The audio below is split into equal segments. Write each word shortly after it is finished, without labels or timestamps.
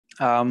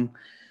Um,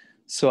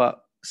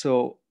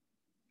 so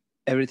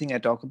everything I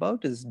talk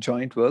about is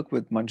joint work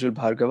with Manjul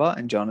Bhargava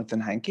and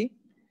Jonathan Hanke.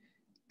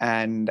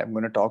 And I'm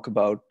going to talk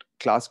about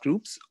class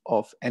groups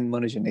of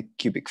n-monogenic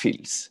cubic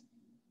fields.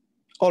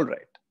 All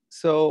right.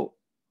 So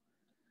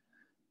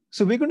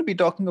we're going to be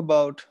talking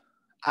about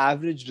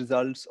average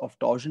results of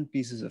torsion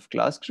pieces of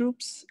class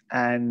groups.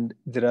 And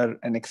there are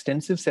an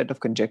extensive set of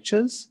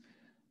conjectures,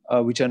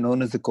 which are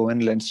known as the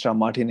Cohen Lenstra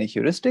Martinet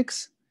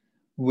heuristics,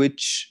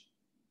 which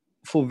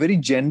for very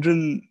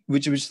general,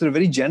 which sort of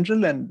very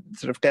general and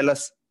sort of tell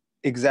us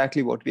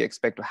exactly what we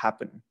expect to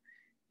happen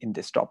in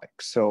this topic.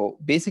 So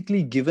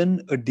basically,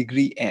 given a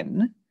degree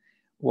n,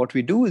 what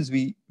we do is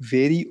we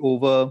vary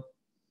over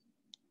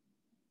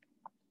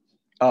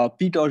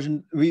p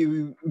torsion.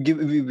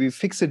 We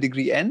fix a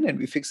degree n and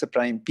we fix a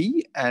prime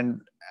p,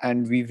 and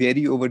we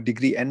vary over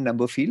degree n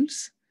number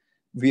fields.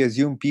 We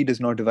assume p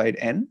does not divide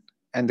n,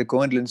 and the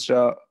Cohen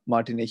Lenstra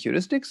Martinet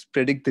heuristics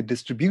predict the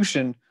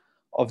distribution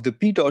of the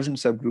p torsion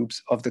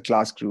subgroups of the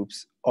class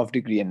groups of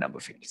degree n number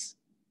fields.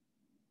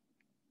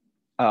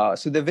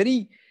 So they're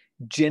very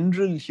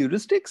general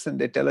heuristics, and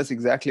they tell us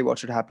exactly what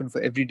should happen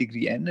for every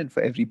degree n and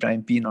for every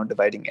prime p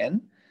non-dividing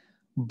n.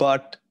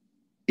 But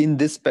in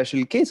this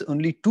special case,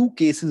 only two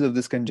cases of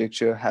this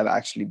conjecture have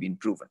actually been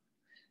proven.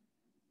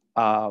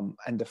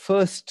 And the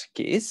first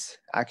case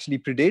actually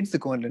predates the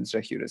Cohen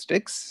Lenstra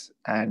heuristics.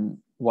 And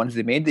once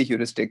they made the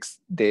heuristics,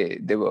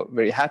 they were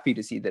very happy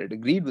to see that it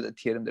agreed with a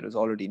theorem that was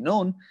already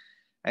known.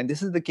 And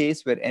this is the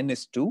case where n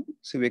is 2.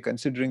 So we're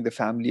considering the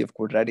family of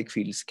quadratic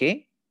fields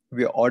K.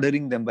 We are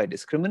ordering them by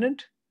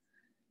discriminant.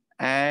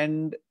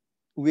 And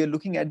we are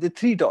looking at the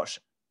 3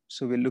 torsion.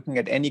 So we're looking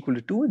at n equal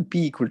to 2 and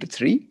p equal to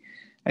 3.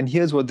 And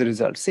here's what the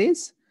result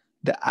says.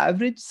 The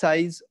average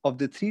size of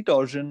the 3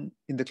 torsion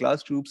in the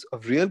class groups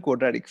of real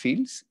quadratic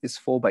fields is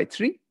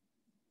 4/3.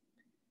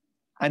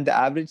 And the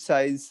average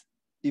size,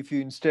 if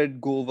you instead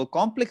go over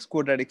complex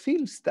quadratic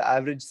fields, the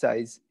average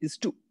size is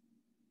 2.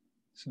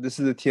 So this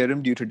is a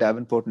theorem due to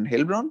Davenport and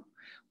Heilbronn,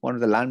 one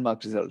of the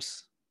landmark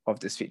results of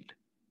this field.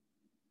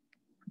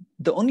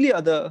 The only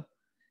other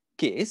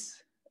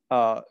case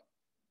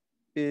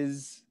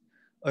is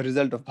a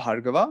result of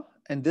Bhargava,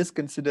 and this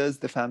considers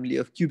the family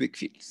of cubic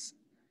fields.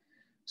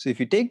 So if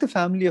you take the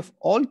family of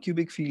all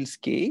cubic fields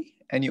K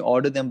and you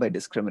order them by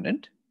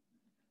discriminant,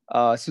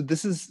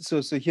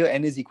 so here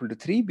n is equal to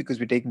 3 because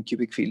we're taking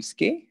cubic fields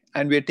K,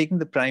 and we're taking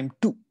the prime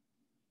 2.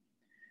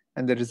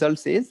 And the result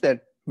says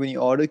that when you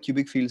order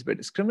cubic fields by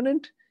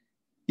discriminant,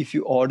 if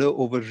you order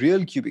over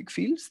real cubic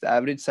fields, the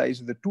average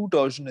size of the 2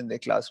 torsion in their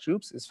class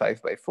groups is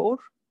 5/4.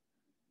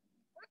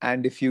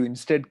 And if you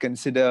instead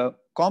consider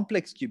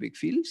complex cubic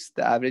fields,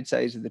 the average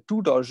size of the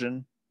 2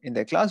 torsion in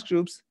their class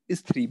groups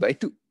is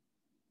 3/2.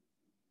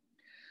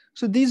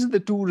 So these are the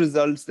two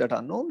results that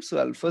are known. So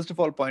I'll first of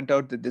all point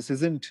out that this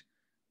isn't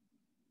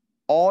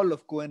all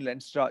of Cohen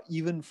Lenstra,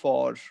 even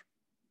for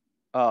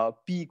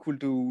p equal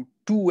to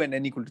 2 and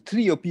n equal to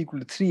 3, or p equal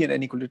to 3 and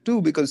n equal to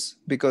 2, because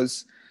the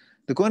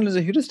Cohen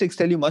Lenstra heuristics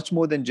tell you much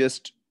more than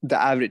just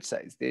the average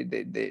size.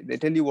 They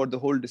tell you what the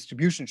whole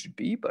distribution should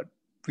be, but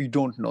we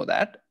don't know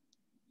that.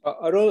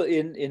 Arul,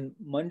 in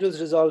Manjul's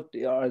result,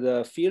 are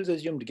the fields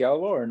assumed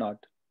Galois or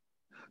not?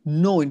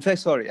 No, in fact,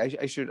 sorry,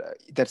 I should.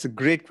 That's a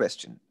great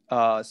question.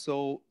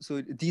 So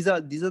these are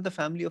the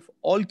family of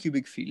all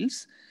cubic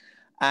fields,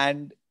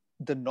 and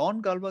the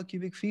non-Galois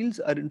cubic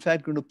fields are in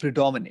fact going to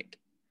predominate.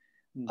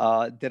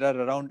 There are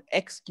around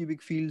x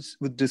cubic fields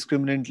with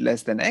discriminant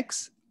less than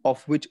x,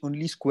 of which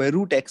only square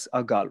root x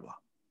are Galois.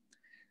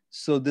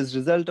 So this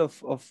result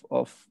of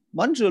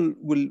Manjul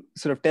will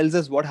sort of tells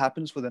us what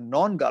happens for the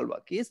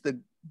non-Galois case. The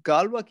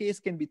Galois case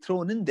can be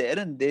thrown in there,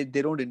 and they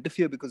don't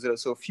interfere because there are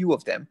so few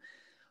of them.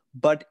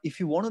 But if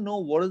you want to know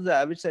what is the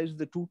average size of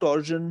the 2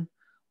 torsion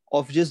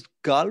of just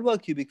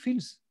Galois cubic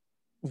fields,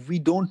 we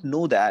don't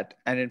know that.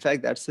 And in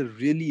fact, that's a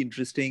really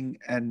interesting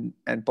and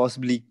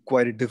possibly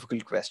quite a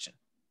difficult question.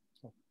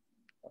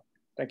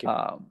 Thank you.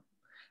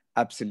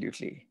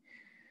 Absolutely.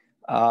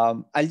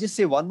 I'll just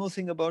say one more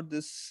thing about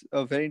this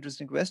very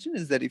interesting question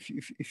is that if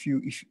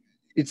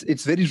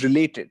it's very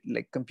related,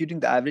 like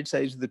computing the average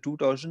size of the 2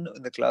 torsion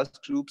in the class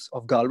groups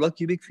of Galois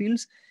cubic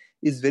fields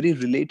is very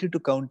related to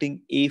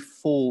counting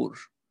A4,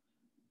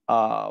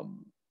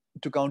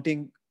 to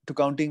counting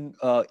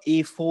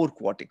A4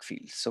 quartic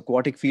fields. So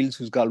quartic fields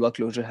whose Galois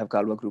closure have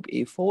Galois group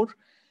A4,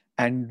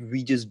 and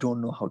we just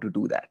don't know how to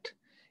do that.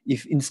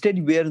 If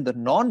instead we are in the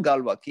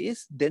non-Galois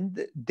case, then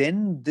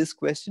this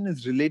question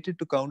is related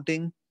to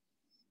counting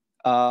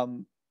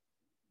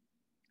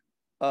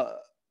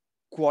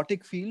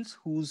quartic fields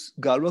whose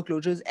Galois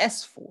closure is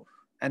S4,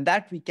 and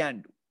that we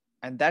can do.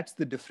 And that's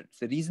the difference.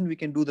 The reason we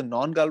can do the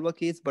non-Galois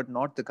case but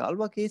not the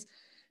Galois case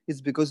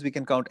is because we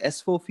can count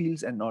S4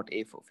 fields and not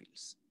A4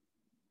 fields.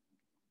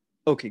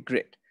 Okay,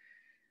 great.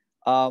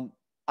 I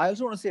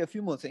also want to say a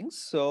few more things.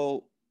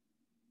 So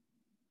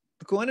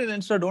the Cohen and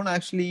Lenstra don't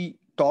actually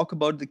talk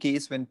about the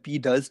case when P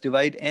does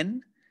divide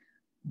N,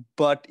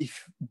 but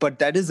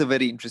that is a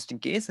very interesting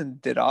case,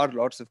 and there are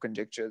lots of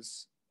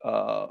conjectures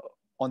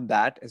on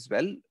that as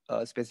well,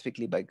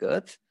 specifically by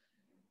Gerth.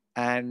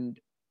 And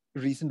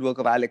recent work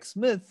of Alex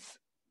Smith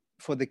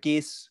for the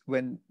case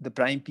when the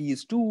prime p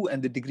is 2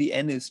 and the degree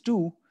n is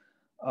 2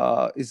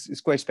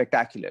 is quite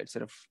spectacular. It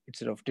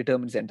sort of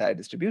determines the entire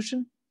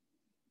distribution.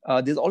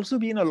 There's also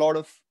been a lot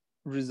of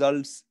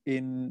results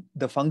in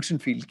the function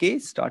field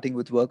case, starting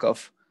with work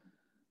of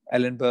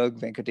Ellenberg,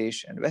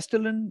 Venkatesh, and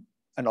Westerlund,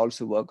 and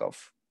also work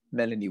of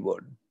Melanie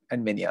Wood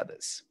and many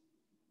others.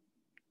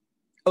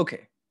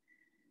 Okay,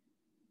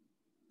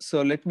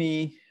 so let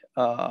me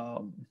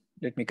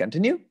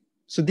continue.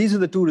 So these are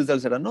the two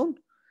results that are known,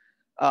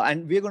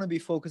 and we're going to be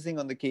focusing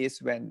on the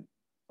case when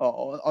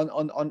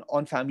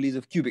on families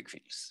of cubic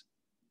fields.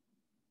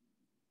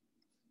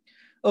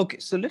 Okay,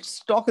 so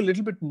let's talk a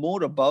little bit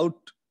more about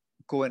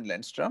Cohen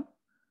Lenstra.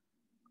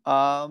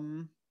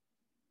 Sorry,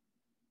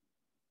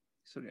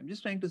 I'm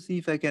just trying to see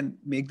if I can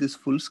make this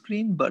full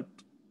screen, but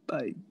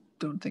I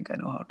don't think I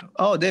know how to.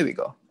 Oh, there we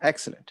go.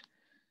 Excellent.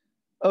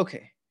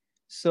 Okay,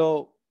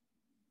 so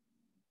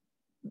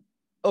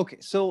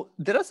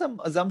there are some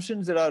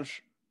assumptions that are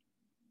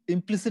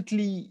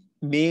implicitly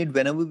made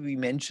whenever we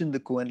mention the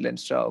Cohen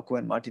Lenstra or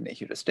Cohen Martinet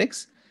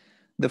heuristics.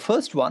 The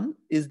first one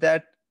is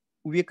that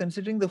we are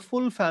considering the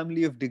full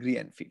family of degree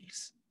n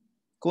fields.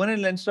 Cohen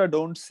and Lenstra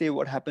don't say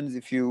what happens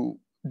if you,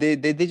 they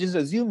just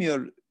assume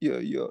you're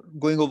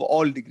going over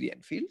all degree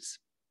n fields.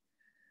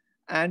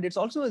 And it's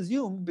also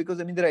assumed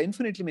because, I mean, there are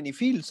infinitely many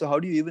fields. So how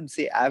do you even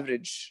say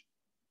average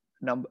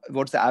number?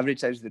 What's the average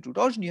size of the two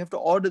torsion? You have to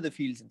order the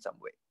fields in some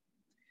way.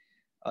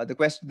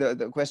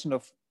 The question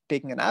of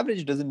taking an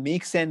average doesn't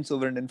make sense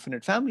over an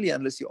infinite family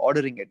unless you're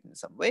ordering it in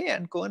some way.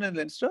 And Cohen and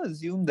Lenstra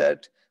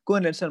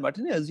and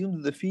Martinet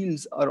assume that the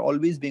fields are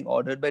always being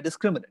ordered by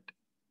discriminant.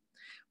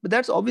 But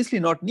that's obviously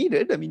not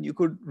needed. I mean, you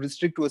could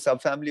restrict to a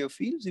subfamily of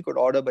fields. You could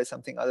order by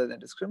something other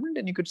than discriminant,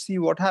 and you could see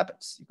what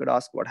happens. You could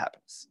ask what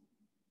happens.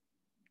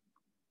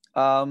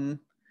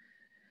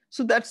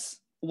 So that's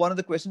one of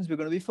the questions we're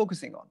going to be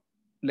focusing on.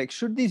 Like,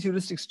 should these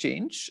heuristics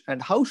change?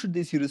 And how should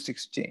these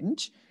heuristics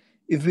change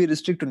if we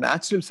restrict to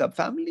natural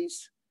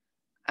subfamilies?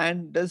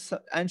 And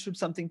should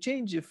something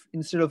change if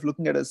instead of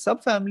looking at a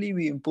subfamily,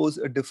 we impose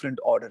a different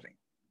ordering?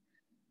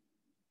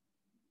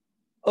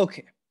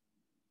 Okay.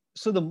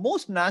 So the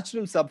most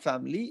natural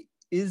subfamily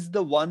is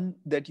the one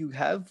that you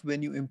have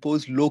when you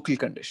impose local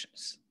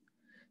conditions.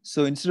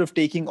 So instead of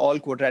taking all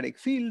quadratic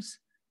fields,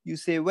 you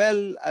say,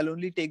 well, I'll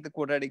only take the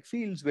quadratic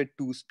fields where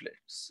 2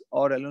 splits,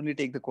 or I'll only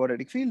take the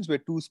quadratic fields where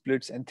 2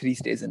 splits and 3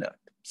 stays inert,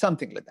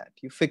 something like that.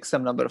 You fix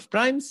some number of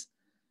primes,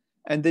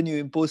 and then you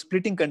impose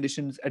splitting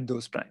conditions at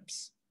those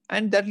primes.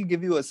 And that will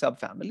give you a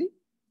subfamily.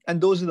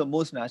 And those are the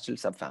most natural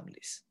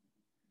subfamilies.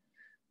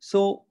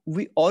 So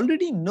we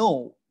already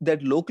know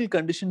that local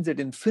conditions at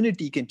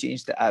infinity can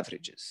change the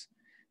averages.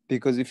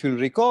 Because if you'll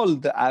recall,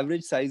 the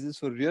average sizes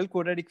for real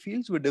quadratic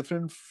fields were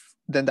different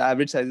than the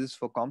average sizes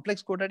for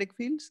complex quadratic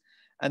fields.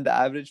 And the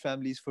average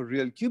families for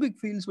real cubic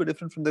fields were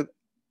different from the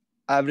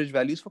average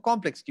values for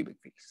complex cubic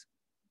fields.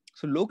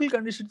 So local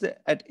conditions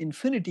at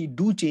infinity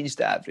do change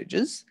the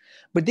averages,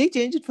 but they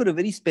change it for a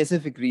very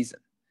specific reason.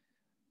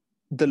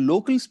 The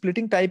local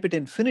splitting type at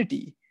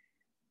infinity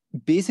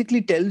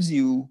basically tells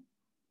you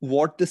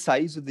what the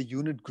size of the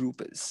unit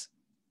group is.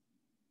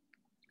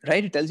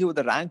 Right? It tells you what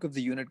the rank of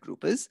the unit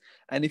group is.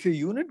 And if your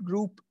unit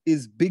group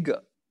is bigger,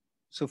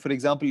 so for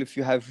example, if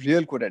you have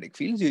real quadratic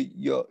fields,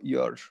 your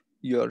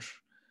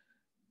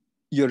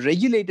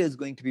regulator is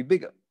going to be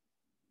bigger.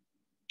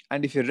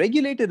 And if your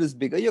regulator is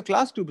bigger, your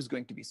class group is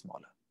going to be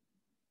smaller.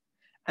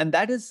 And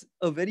that is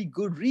a very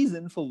good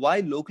reason for why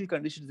local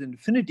conditions in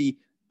infinity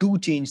do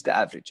change the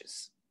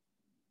averages.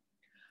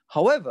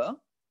 However,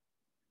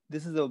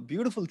 this is a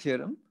beautiful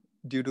theorem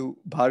due to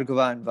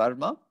Bhargava and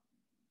Varma.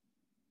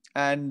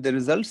 And the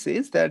result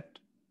says that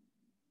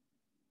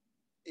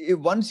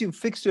once you've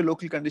fixed your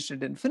local condition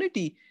at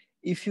infinity,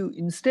 if you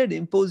instead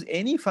impose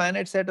any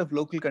finite set of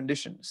local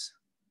conditions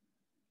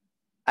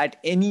at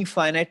any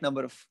finite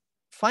number of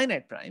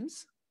finite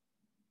primes,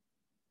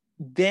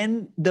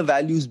 then the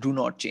values do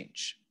not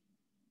change.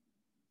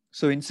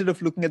 So instead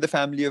of looking at the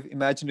family of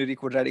imaginary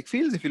quadratic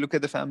fields, if you look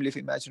at the family of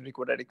imaginary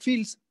quadratic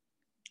fields,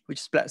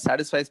 which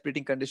satisfies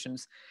splitting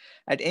conditions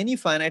at any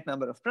finite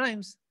number of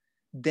primes,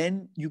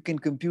 then you can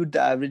compute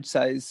the average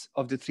size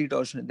of the 3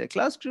 torsion in their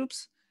class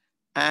groups,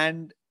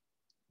 and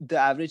the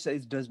average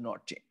size does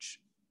not change.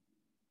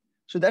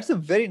 So that's a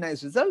very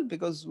nice result,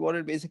 because what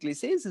it basically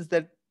says is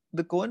that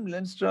the Cohen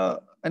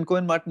Lenstra and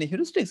Cohen Martinet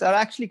heuristics are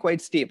actually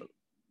quite stable.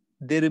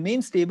 They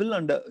remain stable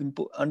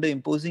under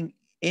imposing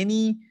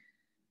any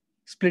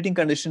splitting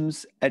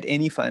conditions at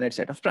any finite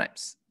set of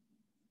primes.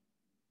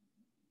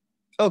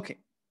 Okay.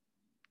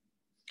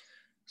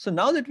 So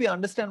now that we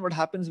understand what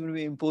happens when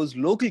we impose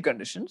local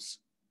conditions,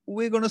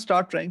 we're going to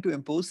start trying to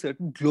impose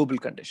certain global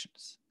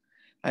conditions.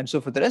 And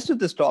so for the rest of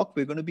this talk,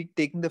 we're going to be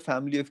taking the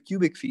family of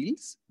cubic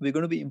fields. We're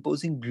going to be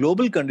imposing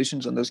global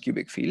conditions on those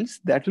cubic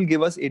fields. That will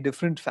give us a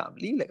different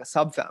family, like a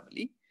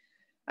subfamily.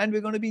 And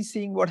we're going to be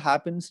seeing what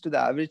happens to the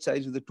average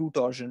size of the 2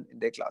 torsion in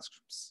their class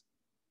groups.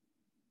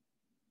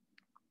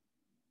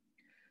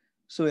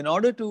 So in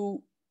order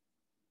to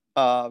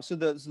So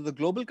the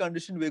global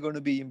condition we're going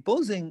to be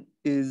imposing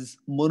is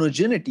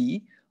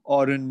monogeneity,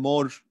 or in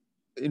more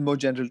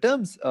general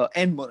terms,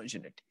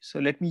 n-monogeneity. So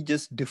let me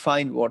just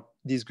define what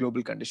these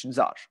global conditions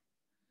are.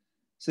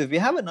 So if we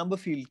have a number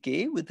field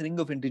K with ring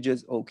of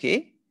integers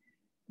OK,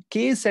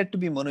 K is said to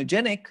be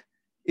monogenic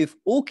if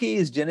OK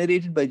is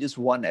generated by just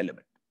one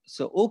element.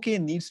 So OK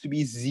needs to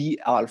be Z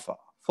alpha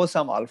for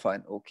some alpha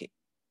in OK.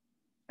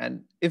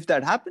 And if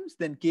that happens,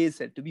 then K is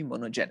said to be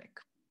monogenic.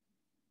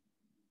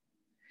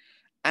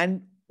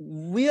 And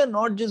we are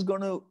not just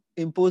going to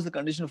impose the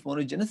condition of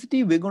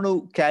monogenicity. We're going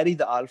to carry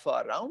the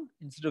alpha around.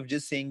 Instead of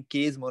just saying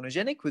K is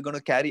monogenic, we're going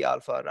to carry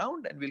alpha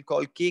around, and we'll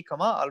call K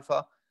comma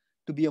alpha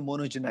to be a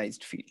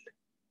monogenized field.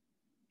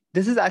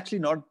 This is actually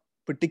not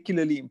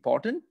particularly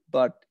important,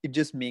 but it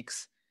just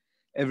makes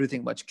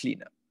everything much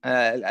cleaner.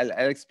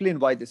 I'll explain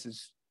why this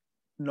is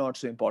not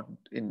so important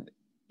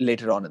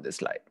later on in this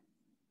slide.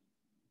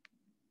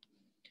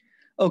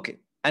 Okay,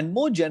 and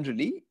more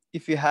generally,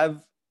 if you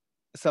have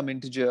some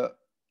integer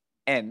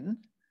n,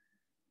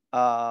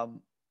 a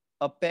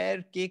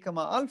pair K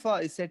comma alpha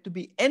is said to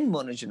be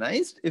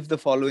n-monogenized if the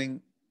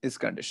following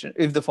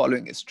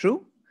is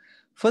true.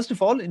 First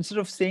of all, instead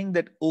of saying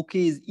that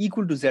OK is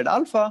equal to Z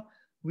alpha,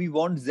 we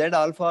want Z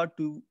alpha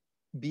to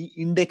be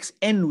index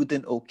n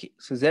within OK.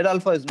 So Z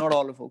alpha is not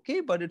all of OK,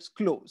 but it's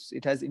close.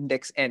 It has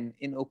index n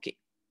in OK.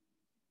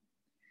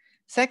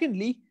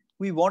 Secondly,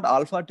 we want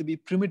alpha to be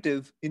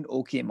primitive in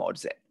OK mod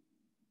Z.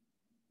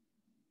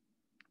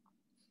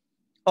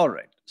 All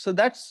right, so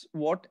that's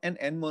what an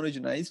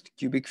n-monogenized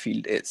cubic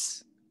field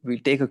is. We'll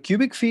take a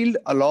cubic field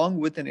along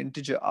with an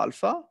integer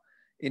alpha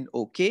in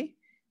OK,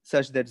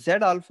 such that Z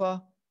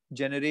alpha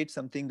generates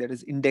something that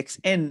is index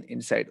n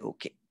inside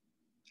OK.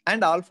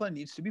 And alpha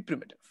needs to be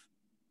primitive.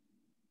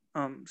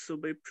 So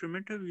by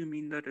primitive, you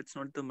mean that it's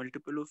not the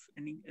multiple of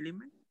any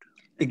element?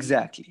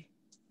 Exactly.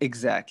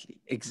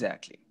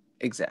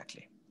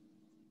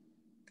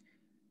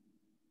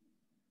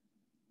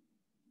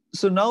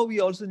 So now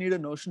we also need a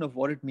notion of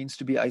what it means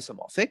to be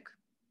isomorphic.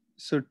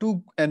 So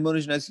two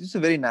n-monogenized is a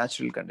very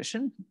natural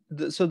condition.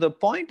 So the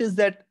point is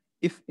that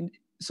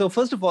so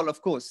first of all,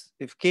 of course,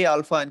 if K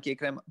alpha and K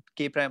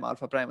prime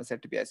alpha prime are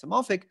said to be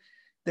isomorphic,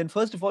 then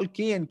first of all,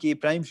 K and K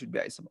prime should be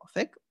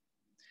isomorphic.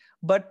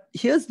 But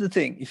here's the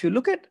thing. If you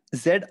look at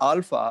Z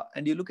alpha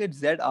and you look at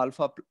Z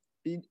alpha,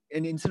 and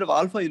instead of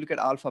alpha, you look at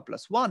alpha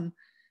plus 1,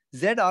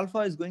 Z alpha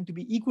is going to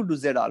be equal to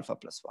Z alpha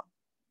plus 1.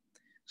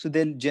 So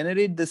they'll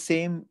generate the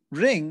same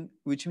ring,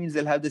 which means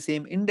they'll have the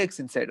same index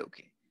inside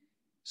OK.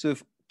 So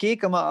if K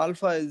comma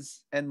alpha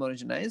is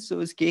n-monogenized, so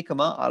is K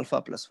comma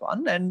alpha plus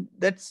 1. And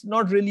that's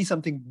not really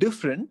something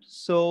different.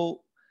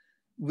 So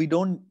we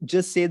don't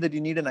just say that you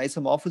need an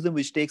isomorphism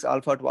which takes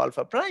alpha to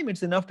alpha prime.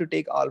 It's enough to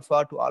take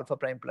alpha to alpha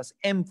prime plus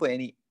m for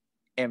any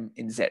m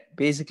in Z.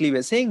 Basically,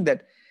 we're saying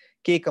that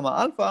K comma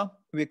alpha,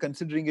 we're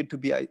considering it to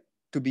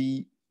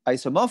be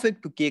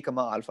isomorphic to K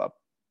comma alpha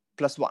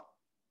plus 1.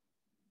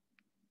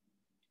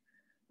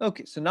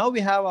 Okay, so now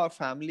we have our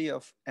family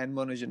of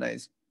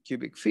n-monogenized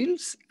cubic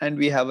fields, and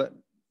we have a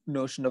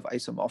notion of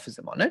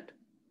isomorphism on it.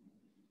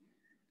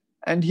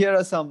 And here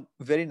are some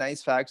very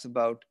nice facts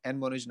about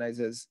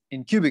n-monogenizers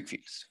in cubic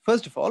fields.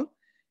 First of all,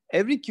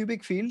 every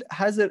cubic field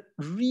has a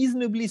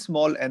reasonably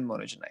small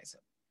n-monogenizer.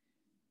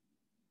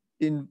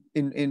 In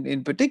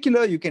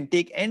particular, you can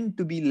take n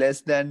to be less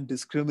than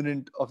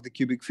discriminant of the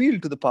cubic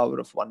field to the power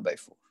of 1 by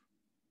 4.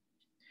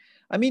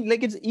 I mean,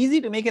 like, it's easy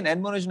to make an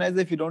n-monogenizer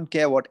if you don't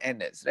care what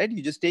n is, right?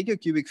 You just take your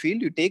cubic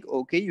field, you take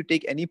OK, you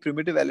take any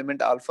primitive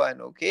element alpha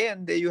and OK,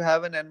 and there you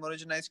have an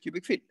n-monogenized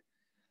cubic field.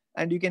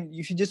 And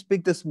if you just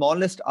pick the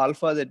smallest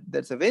alpha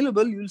that's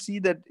available, you'll see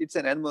that it's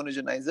an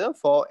n-monogenizer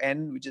for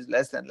n which is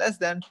less than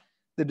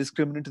the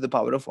discriminant to the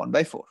power of 1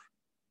 by 4.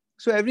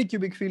 So every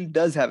cubic field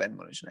does have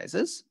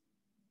n-monogenizers.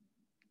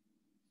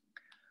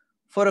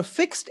 For a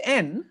fixed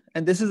n,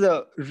 and this is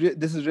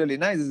really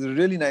nice. This is a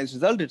really nice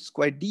result. It's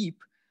quite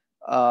deep.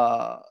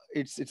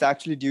 It's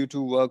actually due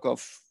to work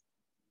of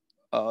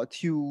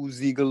Thew,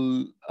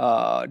 Ziegel,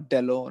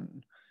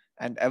 Delon,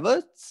 and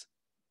Everts.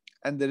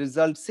 And the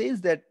result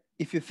says that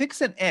if you fix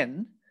an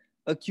n,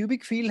 a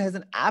cubic field has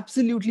an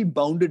absolutely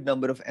bounded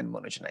number of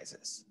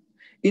n-monogenizers,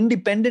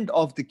 independent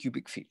of the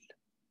cubic field.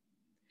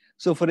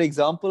 So for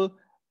example,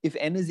 if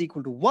n is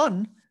equal to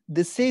 1,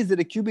 this says that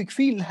a cubic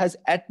field has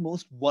at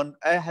most 12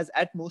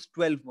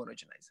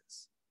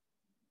 monogenizers.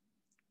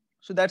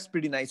 So that's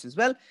pretty nice as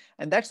well.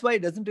 And that's why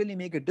it doesn't really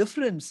make a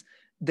difference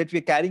that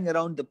we're carrying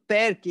around the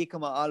pair K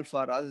comma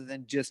alpha rather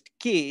than just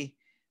K,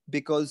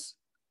 because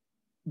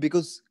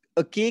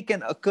a K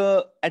can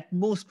occur at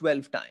most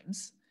 12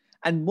 times.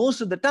 And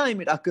most of the time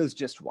it occurs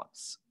just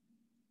once.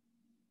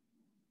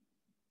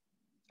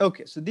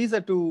 Okay, so these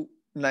are two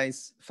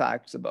nice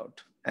facts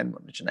about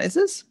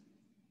n-monogenizers.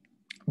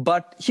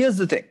 But here's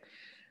the thing.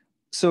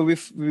 So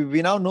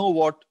we now know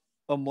what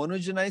a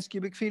monogenized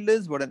cubic field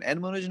is, what an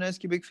n-monogenized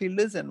cubic field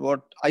is, and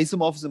what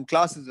isomorphism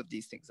classes of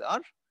these things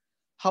are.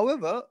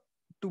 However,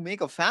 to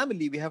make a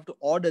family, we have to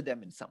order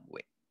them in some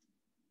way.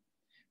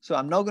 So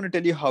I'm now going to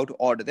tell you how to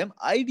order them.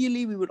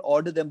 Ideally, we would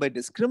order them by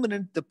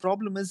discriminant. The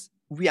problem is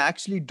we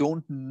actually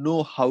don't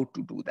know how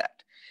to do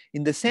that,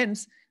 in the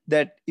sense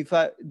that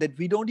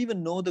we don't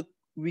even know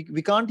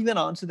we can't even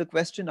answer the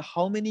question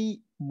how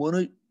many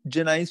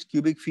monogenized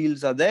cubic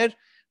fields are there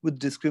with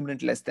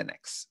discriminant less than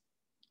x.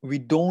 We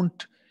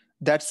don't.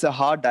 That's a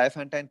hard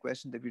Diophantine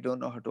question that we don't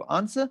know how to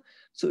answer.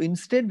 So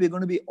instead, we're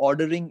going to be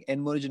ordering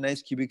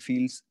n-monogenized cubic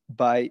fields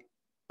by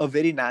a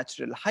very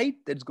natural height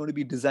that's going to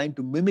be designed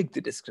to mimic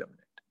the discriminant.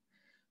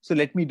 So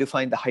let me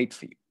define the height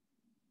for you.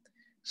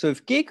 So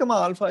if k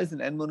comma alpha is an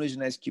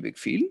n-monogenized cubic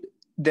field,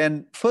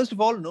 then first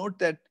of all, note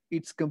that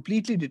it's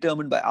completely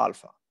determined by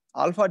alpha.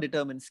 Alpha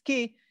determines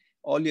k.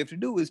 All you have to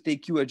do is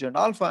take q adjoint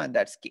alpha, and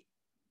that's k.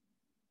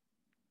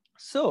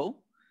 So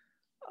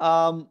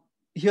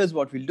here's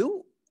what we'll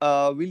do.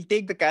 We'll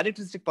take the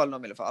characteristic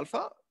polynomial of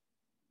alpha.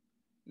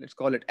 Let's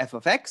call it f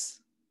of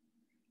x.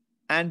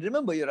 And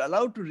remember, you're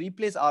allowed to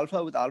replace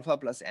alpha with alpha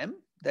plus m.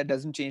 That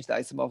doesn't change the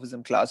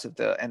isomorphism class of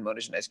the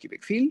n-monogenized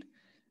cubic field.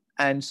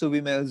 And so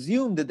we may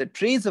assume that the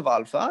trace of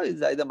alpha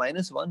is either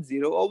 -1,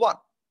 0, or 1.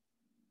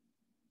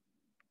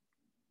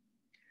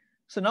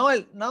 So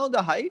now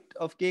the height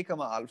of k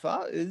comma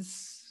alpha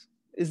is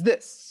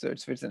this. So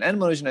it's an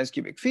n-monogenized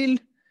cubic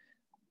field.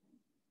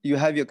 You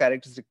have your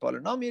characteristic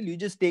polynomial. You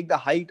just take the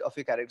height of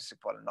your characteristic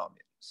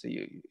polynomial. So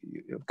your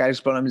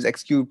characteristic polynomial is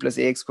x cubed plus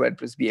ax squared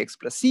plus bx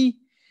plus c.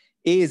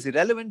 A is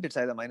irrelevant. It's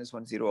either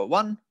 -1, 0, or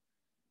 1.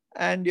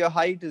 And your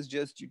height is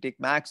just, you take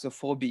max of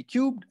 4b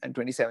cubed and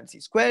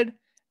 27c squared,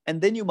 and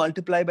then you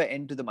multiply by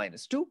n to the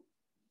 -2.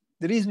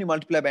 The reason you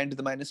multiply by n to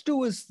the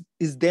 -2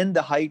 is then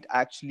the height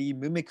actually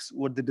mimics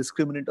what the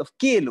discriminant of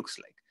k looks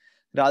like,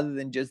 rather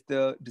than just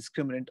the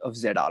discriminant of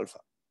z alpha.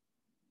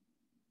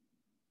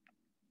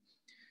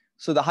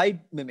 So the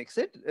height mimics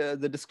it.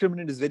 The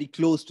discriminant is very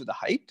close to the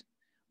height.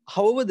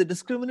 However, the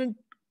discriminant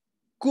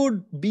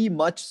could be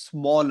much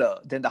smaller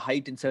than the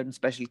height in certain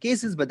special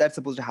cases, but that's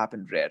supposed to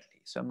happen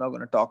rarely. So I'm not going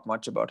to talk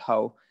much about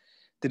how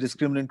the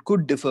discriminant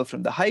could differ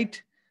from the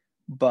height,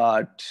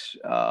 but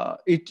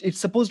it's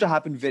supposed to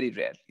happen very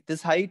rarely.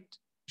 This height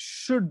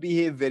should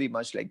behave very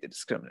much like the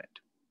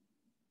discriminant.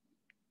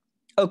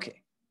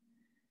 Okay.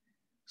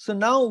 So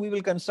now we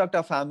will construct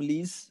our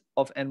families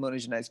of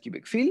n-monogenized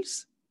cubic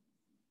fields.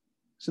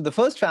 So the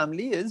first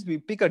family is we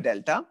pick a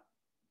delta.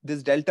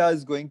 This delta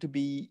is going to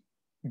be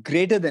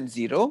greater than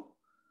 0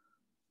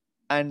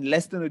 and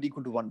less than or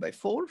equal to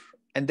 1/4.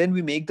 And then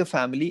we make the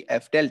family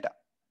f delta.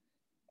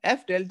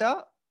 F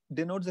delta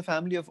denotes the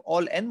family of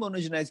all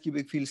n-monogenized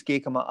cubic fields k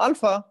comma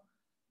alpha,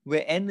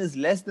 where n is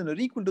less than or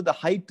equal to the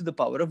height to the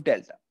power of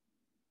delta.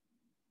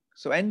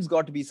 So n's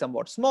got to be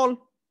somewhat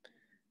small,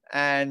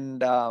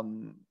 and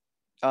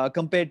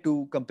compared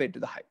to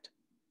the height.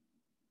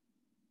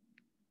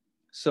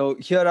 So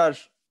here are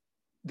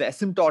the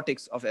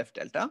asymptotics of f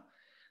delta.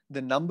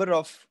 I'm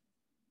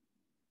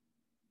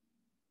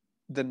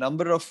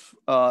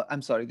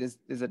sorry,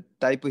 there's a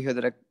typo here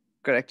that I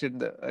corrected in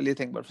the earlier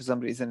thing, but for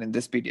some reason in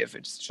this PDF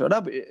it showed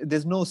up.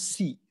 There's no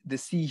c. The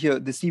c here,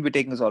 the c we're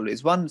taking is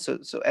always 1. So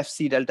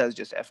fc delta is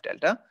just f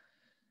delta.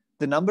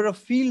 The number of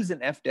fields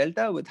in f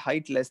delta with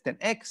height less than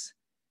x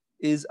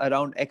is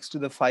around x to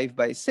the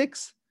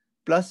 5/6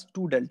 plus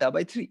 2 delta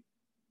by 3.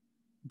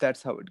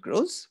 That's how it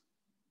grows.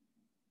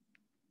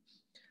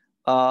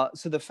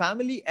 So the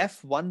family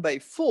f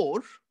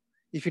 1/4,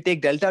 if you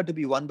take delta to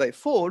be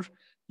 1/4,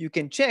 you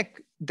can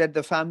check that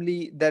the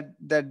family that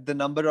the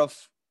number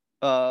of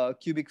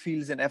cubic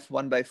fields in f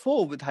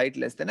 1/4 with height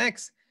less than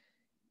x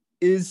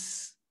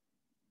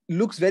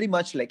looks very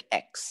much like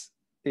x.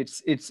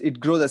 It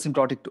grows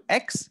asymptotic to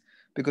x,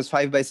 because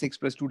 5/6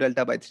 plus 2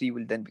 delta by 3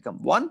 will then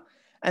become 1.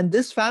 And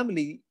this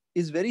family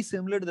is very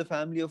similar to the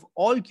family of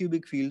all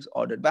cubic fields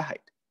ordered by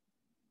height.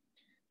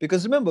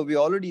 Because remember, we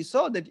already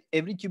saw that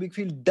every cubic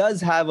field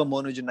does have a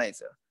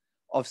monogenizer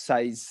of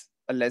size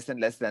less than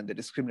the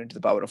discriminant to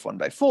the power of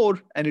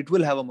 1/4, and it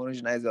will have a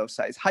monogenizer of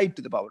size height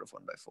to the power of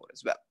 1/4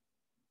 as well.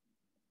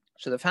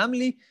 So the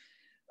family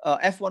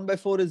f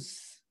 1/4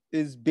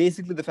 is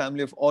basically the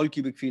family of all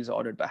cubic fields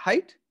ordered by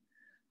height.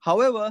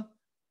 However,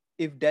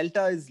 if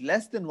delta is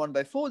less than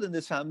 1/4, then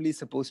this family is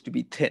supposed to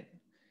be thin.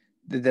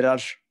 There are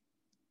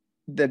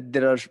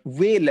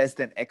way less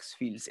than x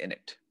fields in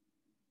it.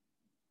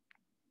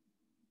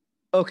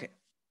 Okay.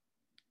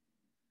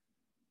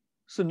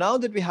 So now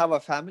that we have our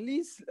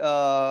families,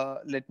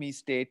 let me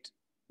state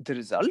the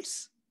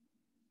results.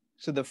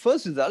 So the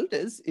first result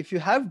is, if you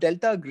have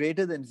delta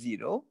greater than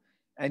 0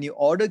 and you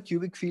order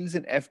cubic fields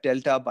in f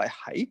delta by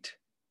height,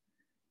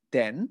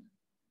 then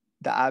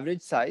the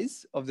average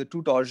size of the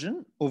two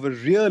torsion over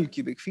real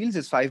cubic fields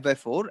is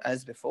 5/4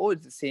 as before.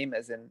 It's the same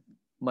as in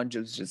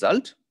Manjul's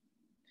result.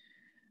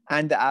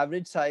 And the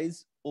average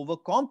size over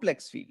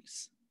complex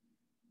fields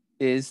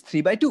is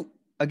 3/2.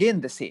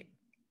 Again, the same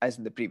as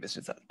in the previous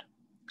result.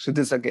 So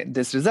this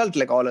result,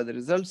 like all other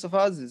results of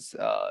ours, is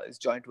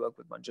joint work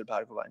with Manjul,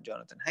 Bhargava, and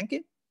Jonathan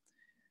Hanke.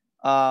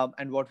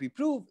 And what we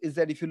prove is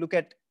that if you look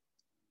at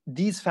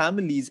these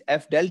families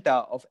f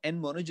delta of n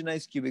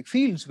monogenized cubic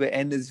fields where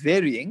n is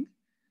varying,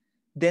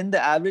 then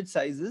the average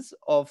sizes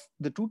of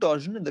the two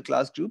torsion and the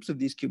class groups of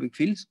these cubic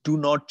fields do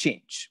not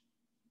change.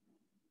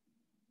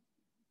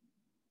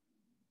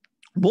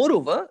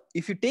 Moreover,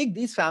 if you take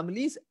these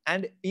families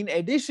and in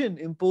addition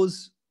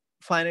impose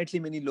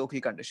finitely many local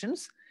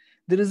conditions,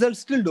 the results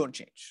still don't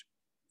change.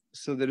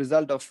 So the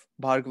result of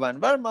Bhargava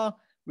and Varma,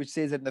 which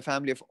says that in the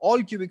family of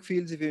all cubic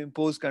fields, if you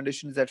impose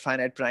conditions at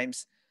finite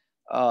primes,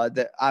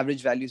 the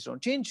average values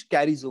don't change,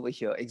 carries over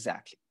here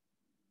exactly.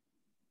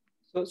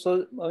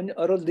 So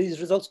Arul, these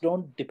results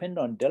don't depend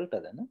on delta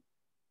then? Huh?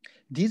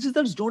 These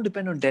results don't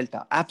depend on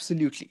delta,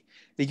 absolutely.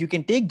 Like you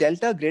can take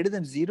delta greater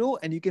than 0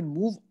 and you can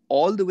move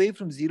all the way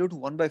from 0 to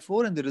 1 by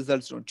 4 and the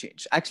results don't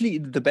change. Actually,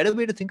 the better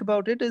way to think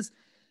about it is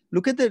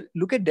look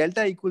at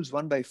delta equals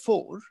 1 by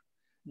 4.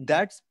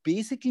 That's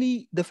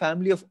basically the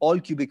family of all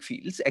cubic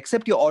fields,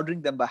 except you're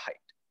ordering them by height.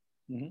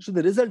 So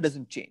the result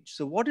doesn't change.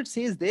 So what it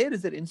says there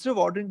is that instead of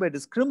ordering by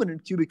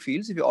discriminant cubic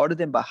fields, if you order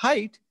them by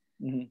height,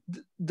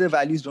 the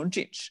values don't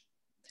change.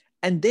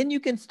 And then you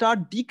can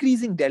start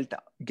decreasing delta,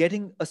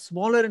 getting a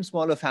smaller and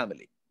smaller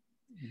family.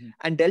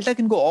 And delta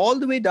can go all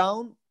the way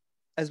down,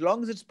 as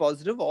long as it's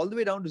positive, all the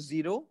way down to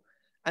 0,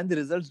 and the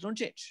results don't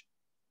change.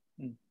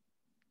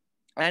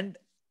 And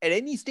at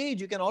any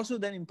stage, you can also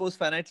then impose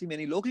finitely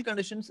many local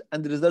conditions,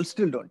 and the results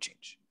still don't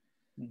change.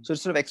 So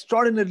it's sort of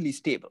extraordinarily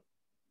stable.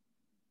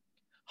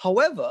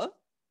 However,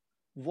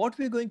 what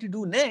we're going to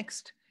do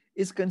next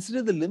is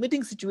consider the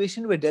limiting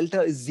situation where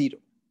delta is 0.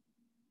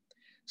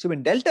 So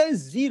when delta is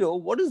 0,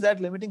 what is that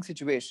limiting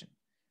situation?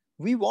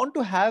 We want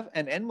to have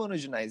an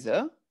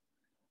n-monogenizer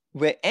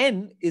where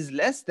n is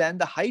less than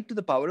the height to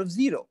the power of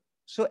 0.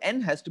 So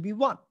n has to be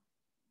 1.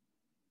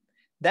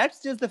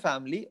 That's just the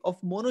family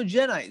of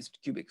monogenized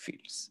cubic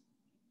fields.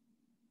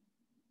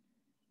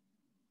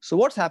 So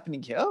what's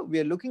happening here? We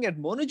are looking at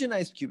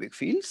monogenized cubic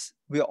fields.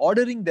 We are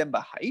ordering them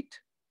by height.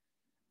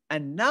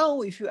 And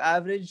now if you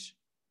average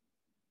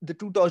the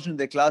two torsion in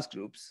their class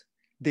groups,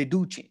 they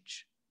do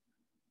change.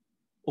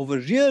 Over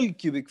real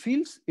cubic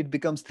fields, it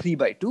becomes 3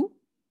 by 2.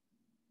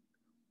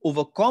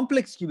 Over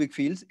complex cubic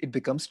fields, it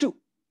becomes 2.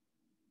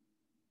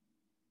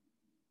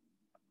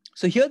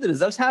 So here the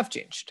results have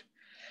changed.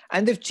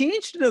 And they've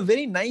changed in a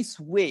very nice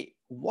way.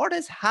 What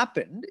has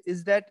happened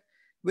is that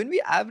when we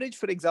average,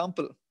 for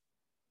example,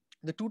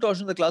 the two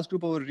torsion of the class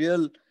group over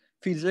real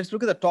fields, let's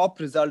look at the top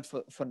result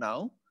for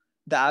now.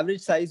 The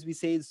average size we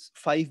say is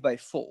 5 by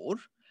 4.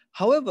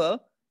 However,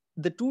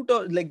 the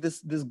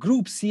this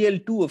group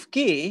Cl2 of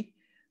K,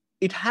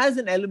 it has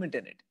an element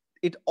in it.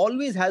 It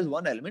always has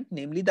one element,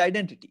 namely the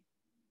identity.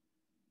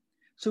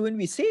 So when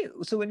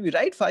we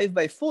write 5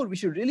 by 4, we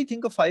should really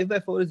think of 5 by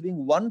 4 as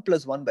being 1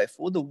 plus 1 by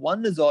 4. The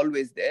 1 is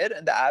always there,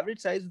 and the average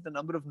size of the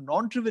number of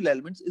non-trivial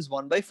elements is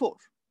 1 by 4.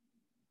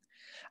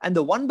 And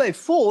the 1 by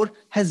 4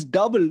 has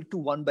doubled to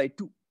 1 by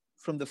 2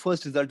 from the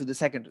first result to the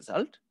second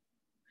result.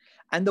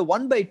 And the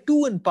 1 by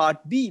 2 in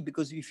part B,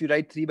 because if you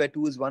write 3 by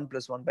 2 is 1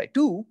 plus 1 by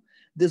 2,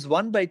 this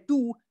 1 by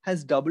 2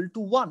 has doubled to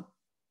 1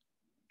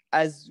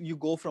 as you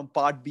go from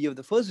part B of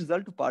the first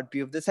result to part B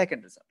of the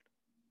second result.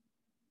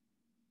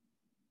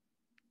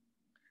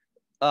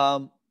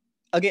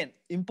 Again,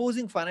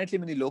 imposing finitely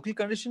many local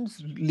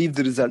conditions leave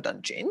the result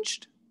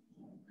unchanged.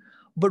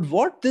 But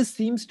what this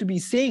seems to be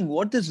saying,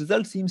 what this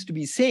result seems to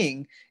be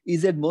saying,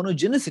 is that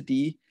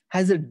monogenicity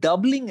has a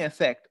doubling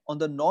effect on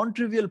the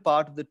non-trivial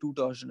part of the two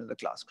torsion of the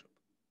class group.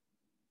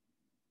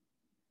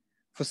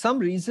 For some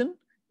reason,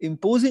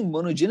 imposing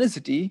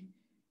monogenicity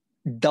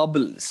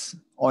doubles,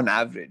 on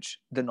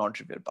average, the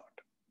non-trivial part.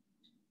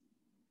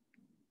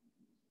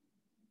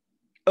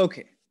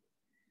 Okay,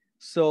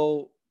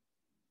 so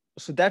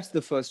that's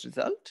the first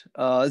result.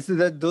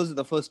 Those are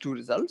the first two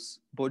results,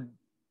 both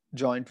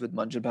joint with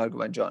Manjul,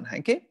 Bhargava, and John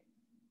Hanke.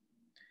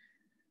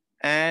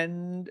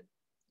 And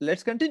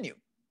let's continue.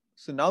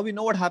 So now we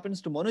know what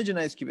happens to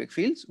monogenized cubic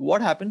fields.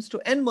 What happens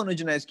to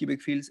n-monogenized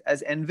cubic fields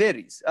as n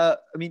varies?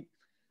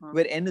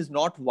 Where n is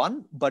not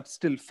 1, but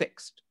still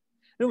fixed.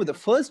 Remember, the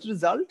first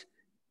result,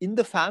 in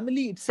the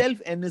family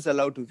itself, n is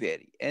allowed to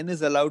vary. N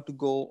is allowed to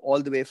go all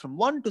the way from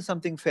 1 to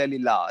something fairly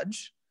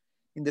large.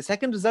 In the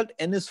second result,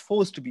 n is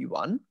forced to be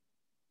 1.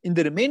 In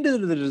the remainder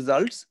of the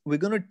results, we're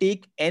going to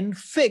take n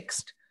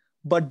fixed,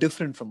 but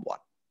different from 1.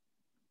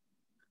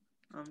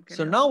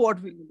 So now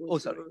what we... Oh,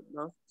 sorry.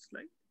 Last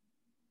slide.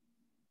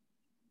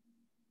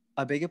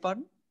 I beg your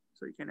pardon?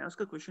 So can I ask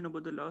a question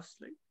about the last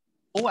slide?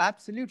 Oh,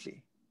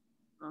 absolutely.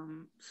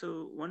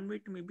 So one way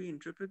to maybe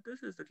interpret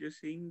this is that you're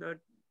saying that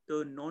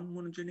the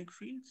non-monogenic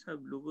fields have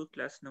lower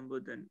class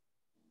number than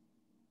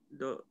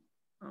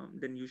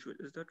usual.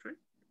 Is that right?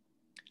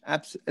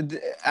 Absolutely.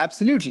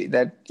 Absolutely.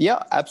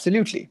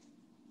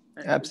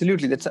 And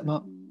absolutely. That's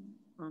somehow.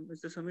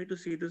 Is there some way to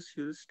see this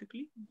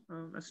heuristically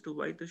as to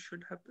why this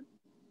should happen?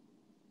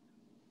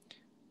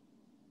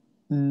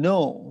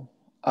 No,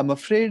 I'm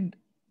afraid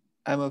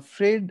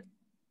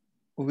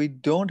we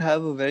don't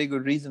have a very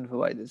good reason for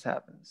why this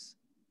happens.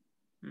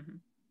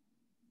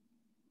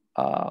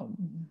 Okay.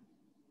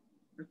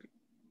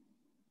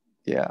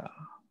 Yeah,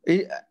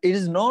 it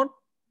is not.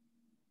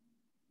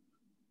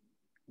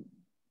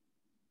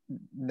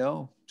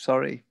 No,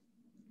 sorry.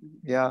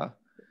 Yeah.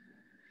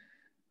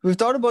 We've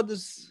thought about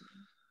this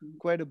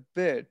quite a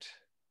bit,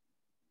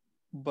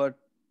 but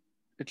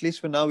at least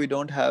for now, we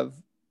don't have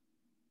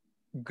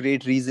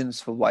great reasons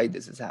for why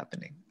this is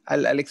happening.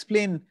 I'll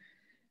explain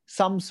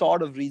some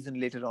sort of reason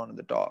later on in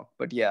the talk,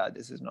 but yeah,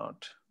 this is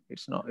not,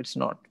 it's not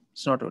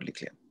totally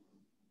clear.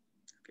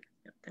 Okay,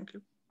 yeah, thank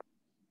you.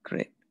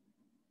 Great.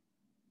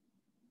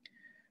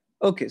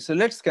 Okay, so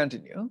let's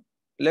continue.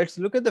 Let's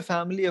look at the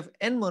family of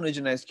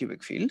n-monogenized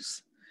cubic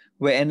fields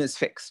where n is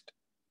fixed.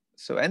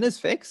 So n is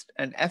fixed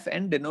and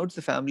Fn denotes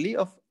the family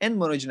of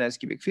n-monogenized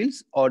cubic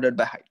fields ordered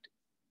by height.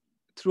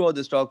 Throughout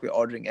this talk, we're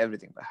ordering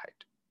everything by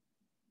height.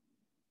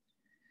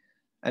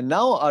 And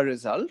now our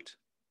result,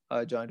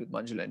 joined with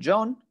Manjul and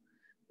John,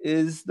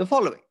 is the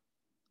following.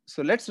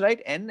 So let's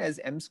write n as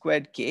m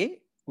squared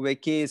k, where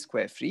k is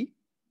square free.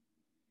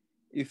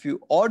 If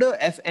you order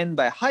Fn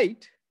by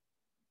height,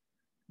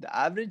 the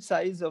average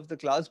size of the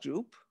class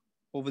group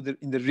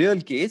in the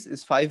real case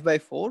is 5 by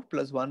 4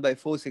 plus 1 by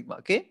 4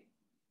 sigma k.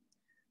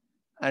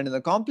 And in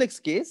the complex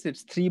case,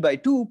 it's 3 by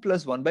 2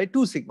 plus 1 by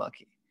 2 sigma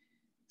k.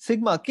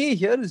 Sigma k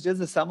here is just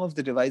the sum of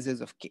the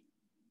divisors of k.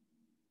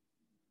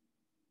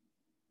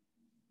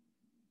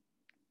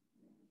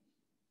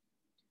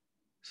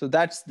 So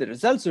that's the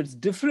result. So it's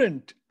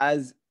different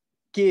as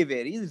k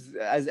varies.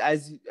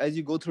 As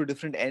you go through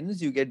different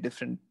n's, you get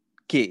different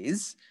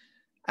k's,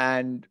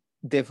 and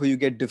therefore you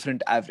get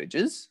different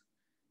averages.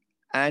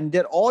 And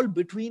they're all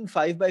between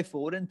 5 by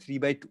 4 and 3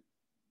 by 2.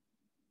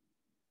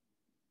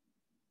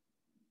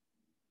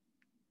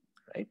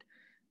 Right?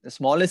 The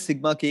smallest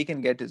sigma k can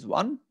get is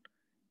 1,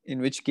 in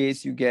which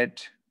case you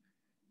get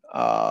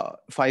 5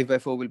 by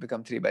 4 will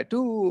become 3 by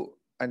 2,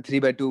 and 3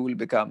 by 2 will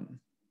become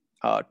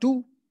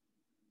 2.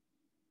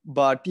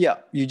 But yeah,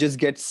 you just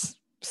get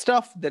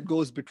stuff that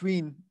goes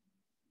between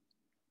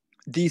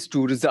these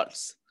two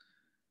results.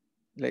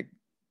 Like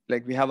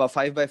we have a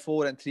 5 by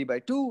 4 and 3 by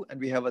 2, and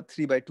we have a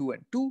 3 by 2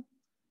 and 2.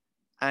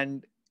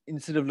 And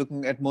instead of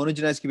looking at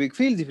monogenized cubic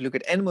fields, if you look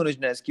at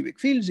n-monogenized cubic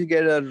fields, you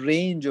get a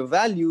range of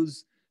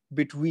values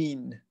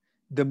between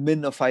the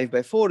min of 5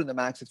 by 4 and the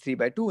max of 3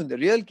 by 2 in the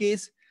real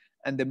case,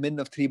 and the min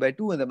of 3 by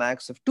 2 and the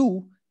max of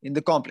 2 in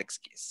the complex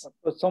case.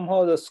 But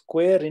somehow the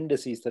square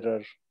indices that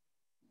are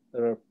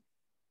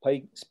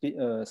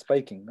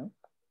spiking, no?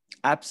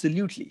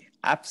 Absolutely.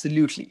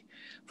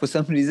 For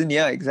some reason,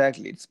 yeah,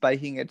 exactly. It's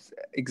spiking at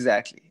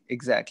exactly.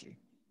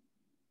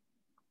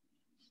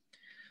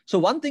 So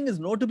one thing is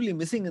notably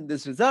missing in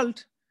this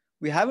result.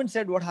 We haven't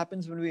said what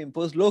happens when we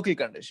impose local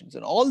conditions.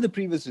 And all the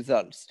previous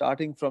results,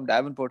 starting from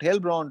Davenport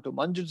Heilbronn to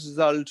Manjul's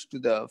result, to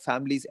the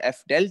families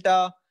F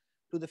delta,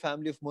 to the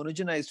family of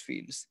monogenized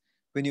fields,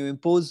 when you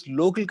impose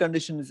local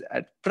conditions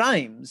at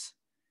primes,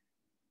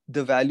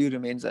 the value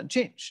remains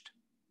unchanged.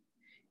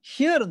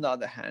 Here, on the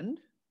other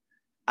hand,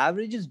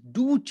 averages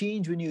do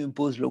change when you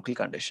impose local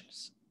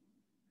conditions.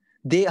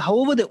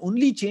 However, they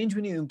only change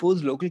when you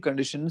impose local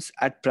conditions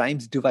at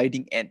primes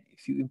dividing n.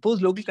 If you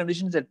impose local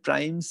conditions at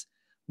primes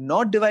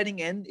not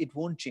dividing n, it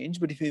won't change.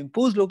 But if you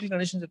impose local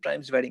conditions at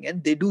primes dividing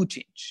n, they do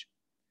change.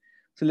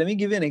 So let me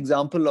give you an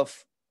example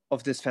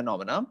of this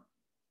phenomena.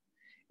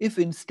 If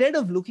instead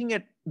of looking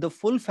at the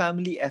full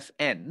family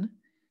Fn,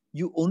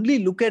 you only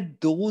look at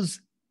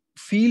those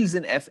fields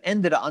in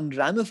Fn that are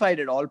unramified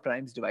at all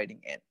primes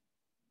dividing n.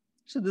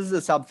 So this is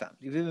a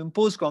subfamily. We've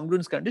imposed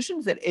congruence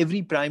conditions at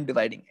every prime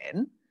dividing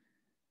n.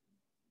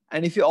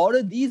 And if you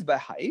order these by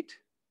height,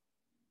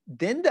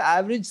 then the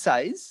average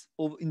size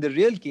in the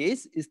real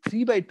case is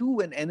 3 by 2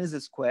 when n is a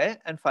square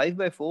and 5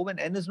 by 4 when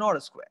n is not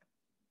a square.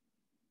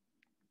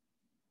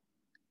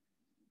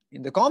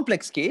 In the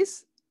complex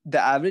case, the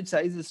average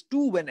size is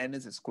 2 when n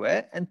is a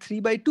square and 3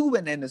 by 2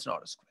 when n is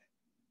not a square.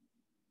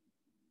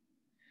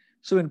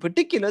 So in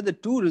particular, the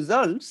two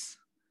results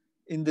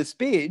in this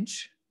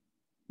page,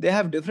 they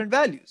have different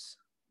values.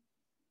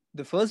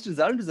 The first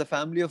result is a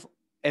family of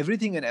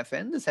everything in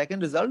Fn. The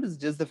second result is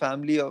just the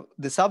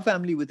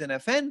subfamily within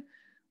Fn,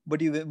 but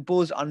you've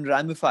imposed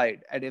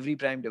unramified at every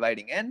prime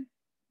dividing n,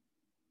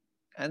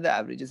 and the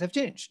averages have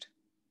changed.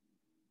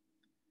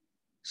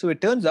 So it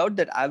turns out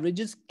that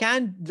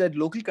that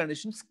local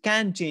conditions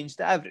can change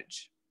the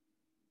average.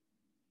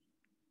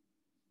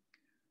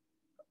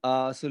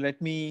 So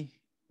let me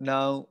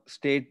now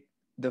state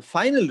the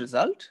final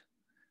result,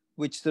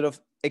 which sort of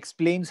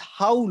explains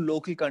how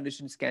local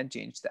conditions can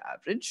change the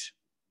average.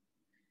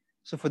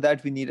 So for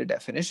that, we need a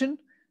definition.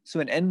 So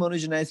an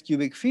n-monogenized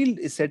cubic field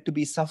is said to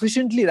be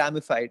sufficiently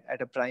ramified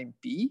at a prime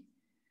p.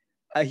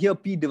 Here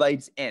p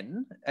divides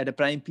n at a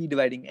prime p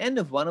dividing n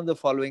if one of the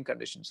following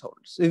conditions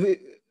holds. So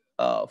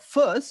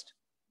first,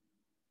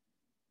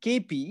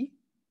 kp,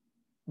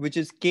 which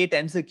is k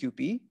tensor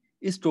qp,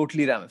 is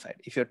totally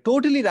ramified. If you're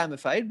totally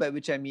ramified, by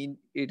which I mean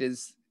it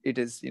is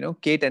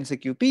k tensor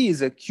qp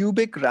is a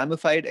cubic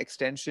ramified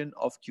extension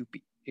of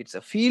qp. It's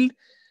a field,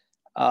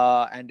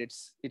 and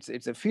it's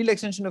a field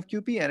extension of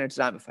qp, and it's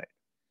ramified.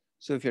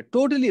 So if you're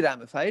totally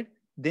ramified,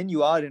 then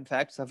you are in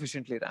fact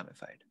sufficiently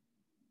ramified.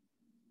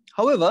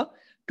 However,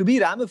 to be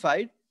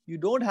ramified, you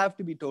don't have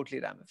to be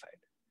totally ramified.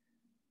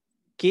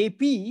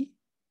 Kp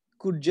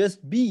could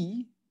just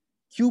be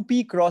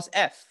QP cross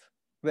F,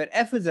 where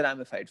F is a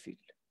ramified field.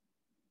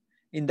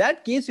 In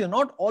that case, you're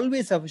not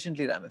always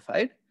sufficiently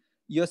ramified.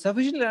 You're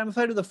sufficiently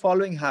ramified if the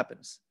following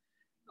happens.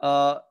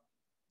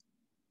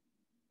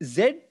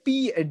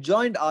 ZP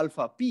adjoint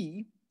alpha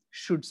P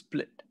should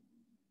split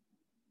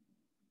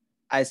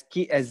as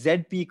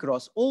ZP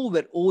cross O,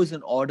 where O is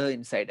an order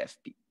inside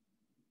FP.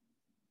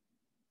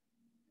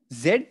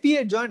 ZP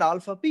adjoint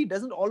alpha P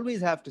doesn't always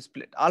have to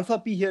split. Alpha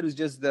P here is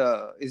just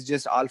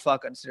alpha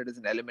considered as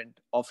an element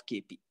of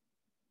KP.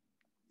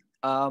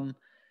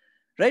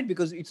 Right?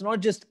 Because it's not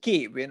just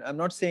K. We're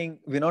not saying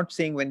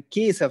when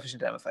K is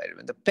sufficiently ramified,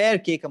 when the pair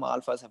K comma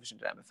alpha is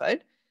sufficiently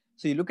ramified.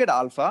 So you look at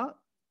alpha,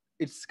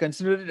 it's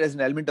considered as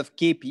an element of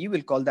KP,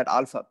 we'll call that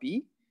alpha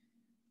P.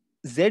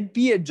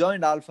 ZP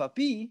adjoint alpha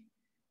P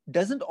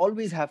doesn't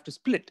always have to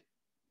split.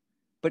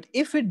 But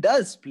if it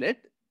does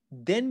split,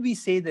 then we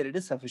say that it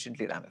is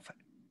sufficiently ramified.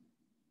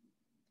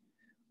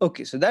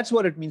 Okay, so that's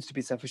what it means to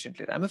be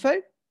sufficiently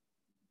ramified.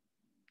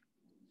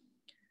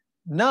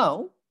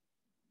 Now,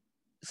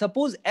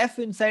 suppose F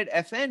inside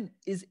Fn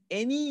is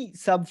a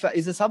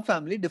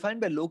subfamily defined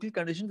by local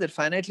conditions at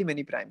finitely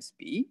many primes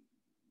P.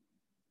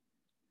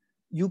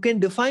 You can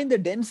define the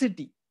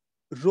density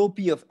rho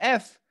P of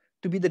F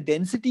to be the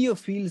density of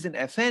fields in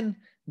Fn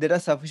that are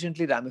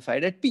sufficiently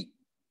ramified at P.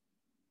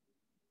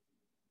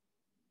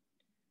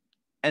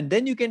 And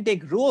then you can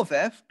take rho of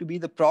F to be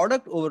the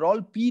product over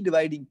all P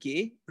dividing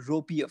K,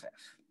 rho P of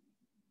F.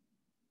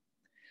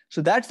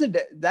 So that's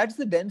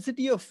the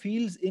density of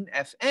fields in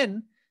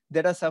Fn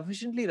that are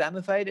sufficiently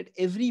ramified at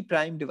every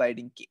prime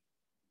dividing K.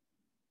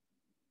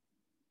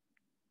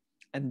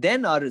 And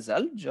then our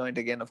result, joined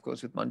again, of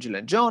course, with Manjul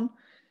and John,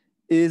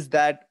 is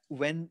that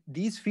when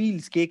these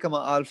fields K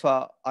comma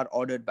alpha are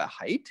ordered by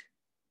height,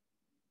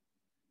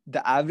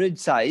 the average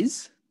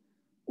size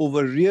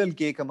over real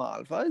K comma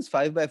alpha is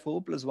 5 by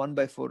 4 plus 1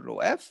 by 4 rho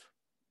F.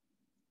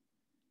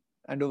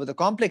 And over the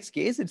complex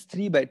case, it's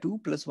 3 by 2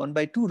 plus 1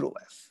 by 2 rho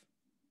F.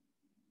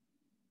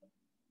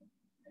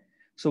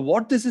 So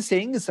what this is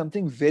saying is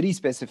something very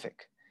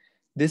specific.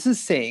 This is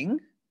saying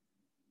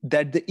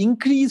that the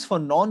increase for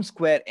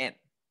non-square n.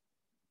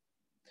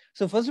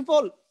 So first of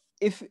all,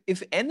 if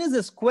n is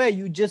a square,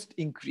 you just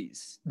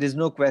increase. There's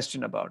no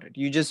question about it.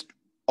 You just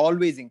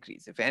always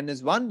increase. If n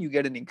is 1, you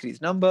get an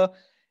increased number.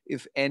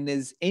 If n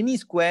is any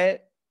square,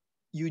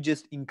 you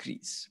just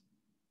increase.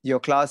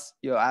 Your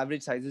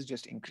average sizes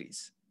just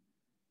increase.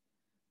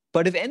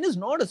 But if n is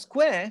not a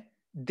square,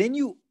 then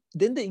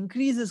the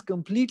increase is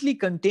completely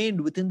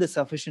contained within the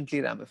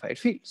sufficiently ramified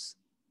fields.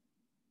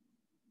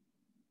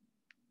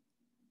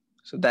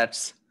 So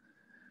that's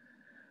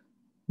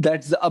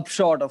the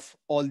upshot of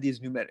all these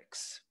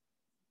numerics.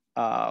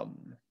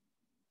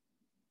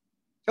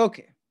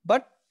 Okay,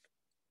 but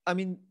I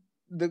mean,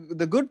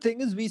 the good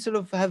thing is we sort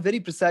of have very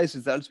precise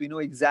results. We know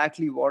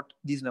exactly what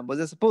these numbers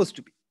are supposed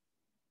to be.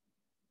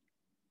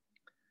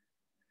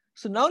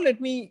 So now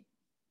let me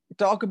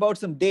talk about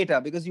some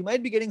data, because you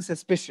might be getting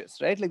suspicious,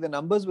 right? Like the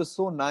numbers were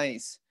so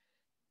nice,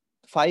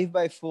 5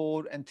 by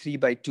 4 and 3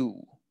 by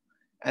 2.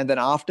 And then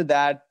after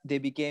that, they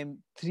became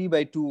 3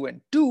 by 2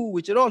 and 2,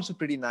 which are also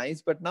pretty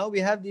nice. But now we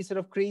have these sort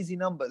of crazy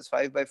numbers,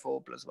 5 by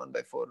 4 plus 1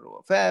 by 4 rho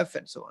of F,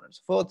 and so on and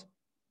so forth.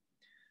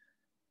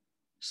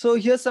 So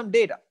here's some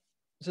data.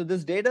 So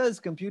this data is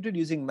computed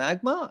using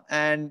Magma,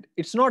 and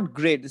it's not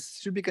great. This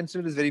should be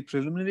considered as very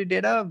preliminary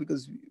data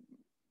because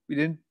we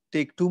didn't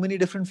take too many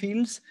different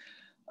fields.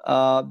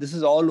 This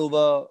is all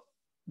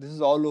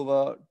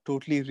over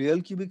totally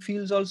real cubic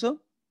fields also.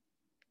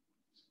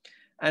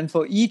 And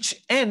for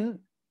each n,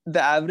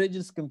 the average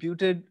is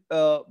computed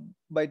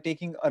by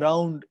taking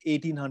around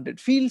 1800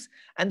 fields,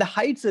 and the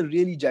heights are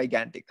really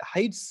gigantic. The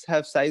heights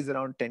have size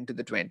around 10 to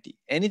the 20.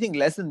 Anything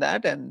less than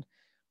that, and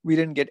we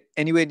didn't get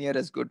anywhere near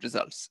as good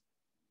results.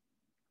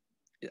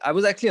 I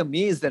was actually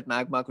amazed that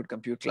Magma could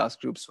compute class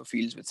groups for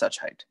fields with such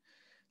height,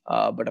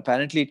 but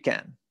apparently it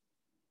can.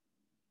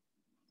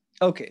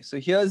 Okay, so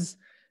here's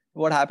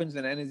what happens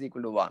when n is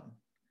equal to 1.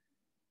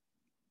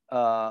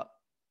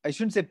 I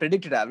shouldn't say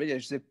predicted average, I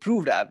should say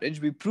proved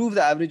average. We prove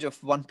the average of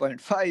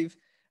 1.5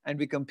 and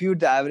we compute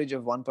the average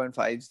of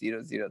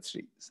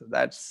 1.5003. So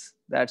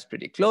that's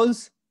pretty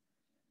close.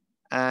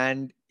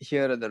 And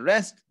here are the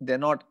rest. They're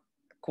not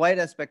quite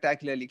as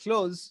spectacularly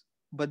close,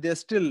 but it's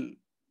still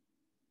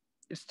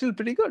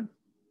pretty good.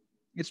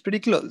 It's pretty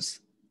close.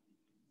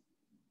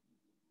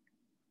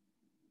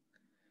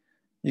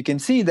 You can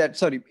see that,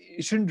 sorry,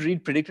 you shouldn't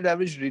read predicted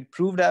average, read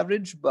proved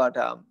average, but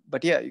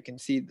yeah, you can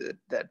see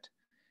that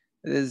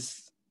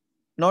there's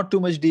not too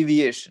much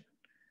deviation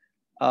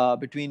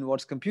between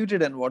what's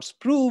computed and what's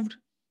proved,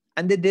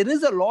 and that there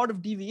is a lot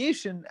of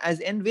deviation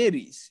as n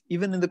varies,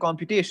 even in the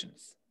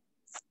computations.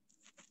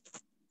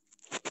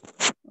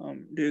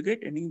 Do you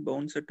get any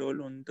bounds at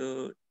all on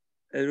the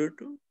error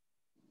term?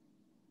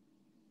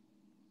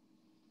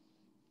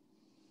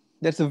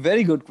 That's a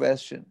very good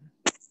question.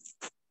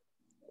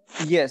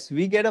 Yes,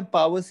 we get a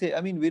power save.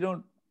 I mean, we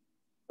don't.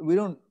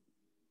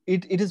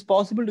 It is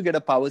possible to get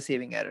a power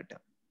saving error term.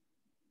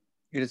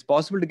 It is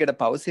possible to get a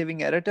power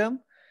saving error term,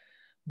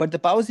 but the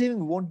power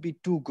saving won't be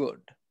too good.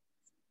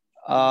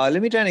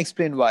 Let me try and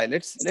explain why.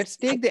 Let's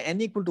take the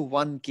n equal to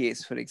 1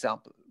 case, for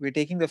example. We're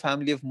taking the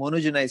family of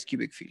monogenized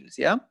cubic fields,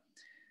 yeah?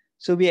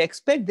 So we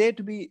expect there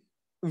to be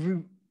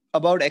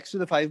about x to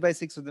the 5 by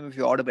 6 of them if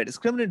you order by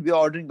discriminant. We are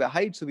ordering by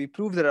height, so we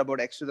prove that about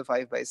x to the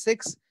 5 by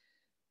 6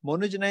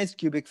 monogenized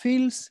cubic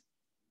fields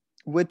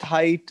with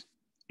height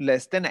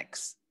less than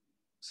x.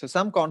 So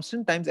some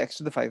constant times x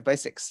to the 5 by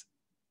 6.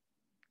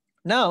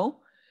 Now,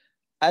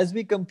 as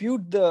we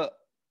compute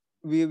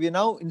we are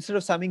now, instead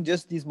of summing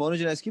just these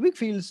monogenized cubic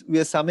fields, we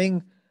are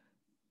summing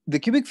the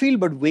cubic field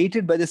but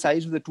weighted by the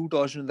size of the two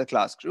torsion in the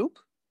class group.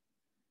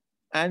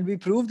 And we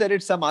prove that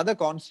it's some other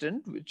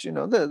constant, which,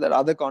 that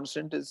other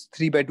constant is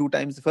 3 by 2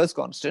 times the first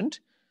constant,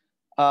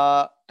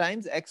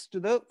 times x to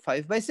the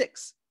 5 by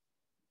 6.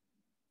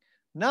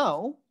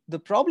 Now, the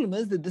problem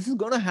is that this is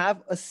going to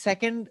have a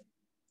second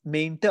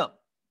main term.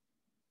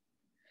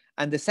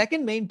 And the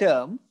second main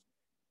term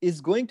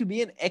is going to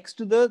be an x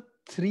to the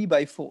 3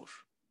 by 4.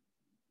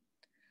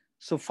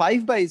 So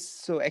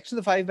x to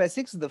the 5 by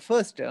 6 is the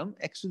first term,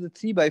 x to the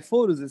 3 by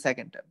 4 is the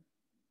second term.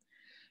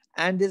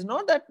 And there's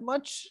not that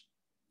much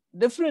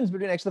difference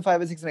between x to the 5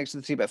 by 6 and x to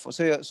the 3 by 4.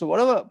 So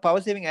whatever power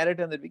saving error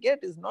term that we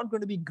get is not going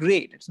to be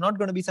great. It's not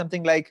going to be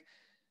something like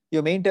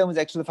your main term is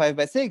x to the 5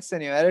 by 6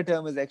 and your error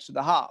term is x to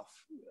the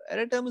half.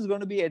 Error term is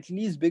going to be at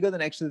least bigger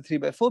than x to the 3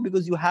 by 4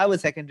 because you have a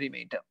secondary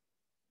main term.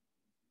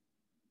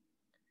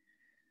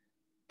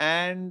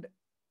 And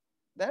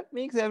that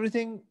makes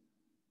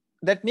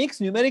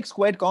numerics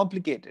quite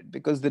complicated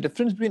because the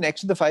difference between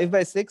x to the 5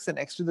 by 6 and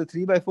x to the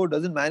 3 by 4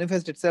 doesn't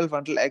manifest itself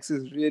until x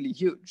is really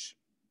huge.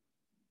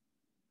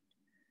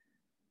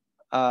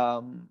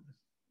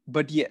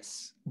 But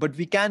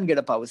we can get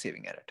a power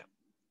saving error term.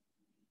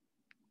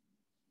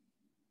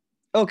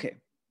 Okay.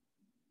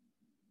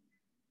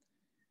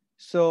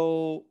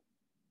 So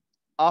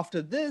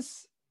after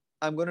this,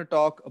 I'm going to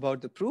talk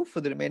about the proof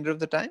for the remainder of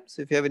the time.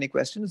 So if you have any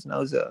questions,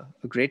 now is a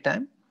great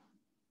time.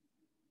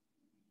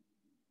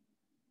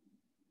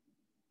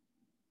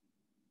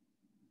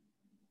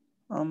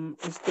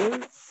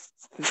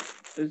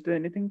 Is there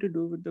anything to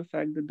do with the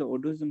fact that the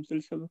orders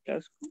themselves have a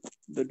class group?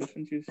 The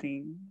difference you're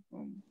seeing,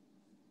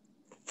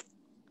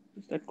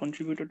 does that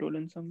contribute at all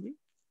in some way?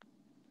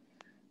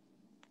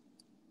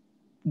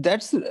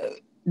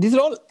 These are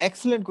all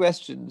excellent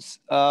questions.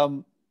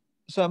 So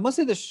I must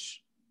say the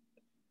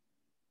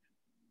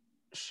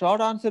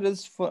short answer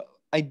is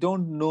I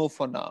don't know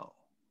for now.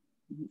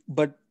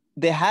 But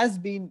there has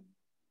been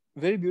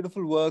very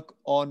beautiful work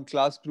on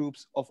class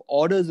groups of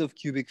orders of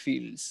cubic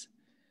fields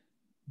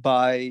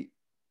by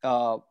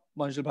Manjul,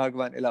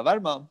 Bhargava, and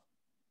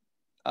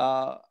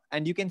Varma.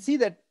 And you can see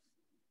that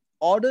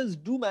orders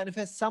do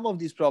manifest some of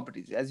these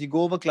properties. As you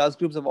go over class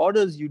groups of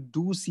orders, you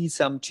do see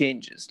some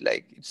changes.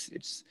 Like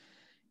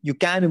you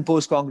can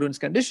impose congruence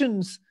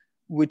conditions,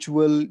 which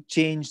will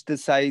change the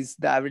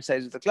average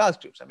size of the class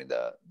groups. I mean,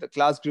 the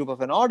class group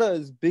of an order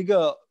is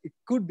bigger. It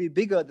could be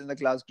bigger than the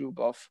class group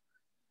of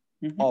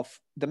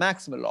the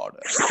maximal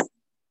order.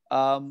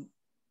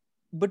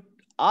 But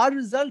our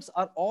results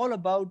are all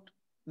about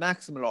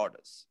maximal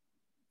orders.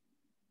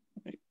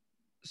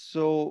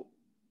 So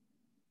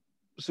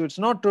it's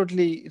not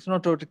totally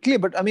clear.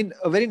 But I mean,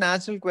 a very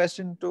natural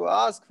question to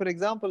ask, for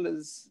example,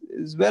 is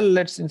well,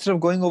 let's, instead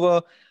of going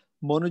over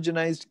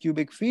monogenized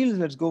cubic fields,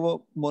 let's go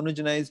over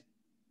monogenized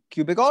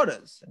cubic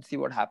orders and see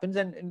what happens.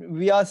 And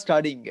we are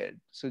studying it.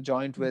 So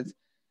joint with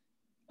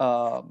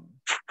Artin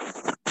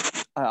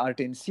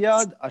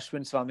Syad,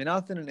 Ashwin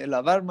Swaminathan, and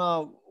Ella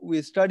Varma,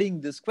 we're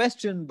studying this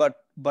question,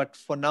 but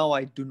for now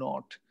I do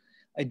not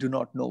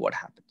know what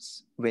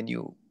happens when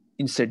you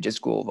instead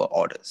just go over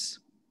orders.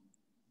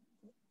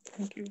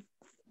 Thank you.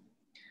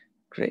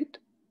 Great.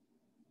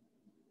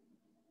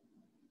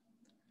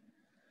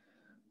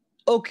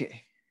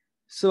 Okay,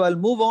 so I'll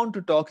move on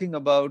to talking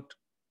about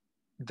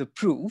the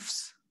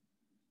proofs.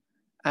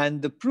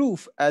 And the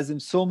proof, as in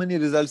so many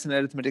results in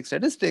arithmetic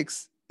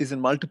statistics, is in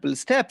multiple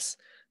steps,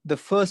 the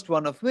first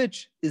one of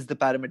which is the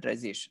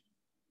parameterization.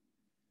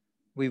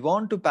 We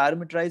want to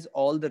parameterize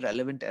all the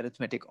relevant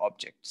arithmetic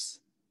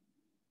objects.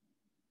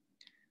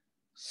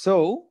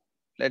 So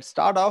let's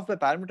start off by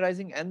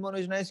parameterizing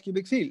n-monogenized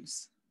cubic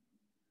fields.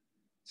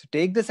 So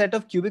take the set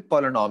of cubic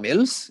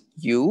polynomials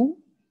U,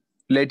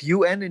 let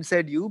un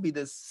inside U be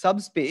the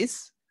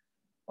subspace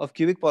of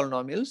cubic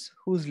polynomials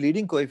whose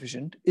leading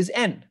coefficient is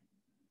n.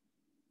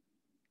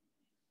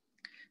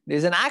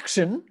 There's an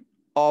action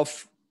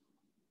of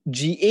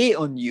GA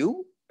on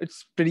U.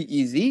 It's pretty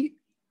easy.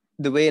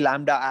 The way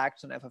lambda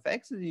acts on f of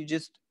x is you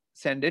just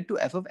send it to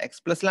f of x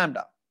plus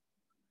lambda.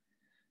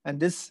 And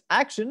this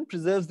action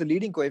preserves the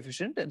leading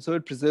coefficient, and so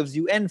it preserves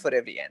un for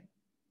every n.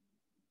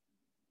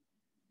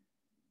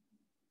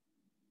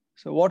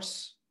 So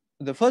what's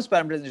the first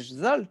parameterization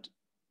result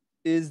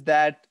is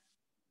that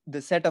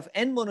the set of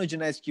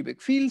n-monogenized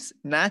cubic fields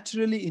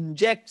naturally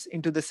injects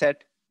into the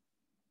set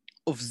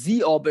of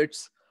z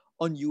orbits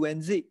on U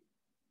and Z.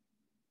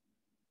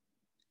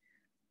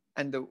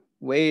 And the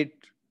way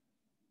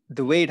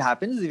it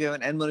happens is if you have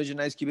an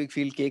n-monogenized cubic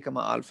field k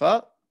comma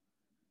alpha,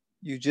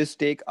 You just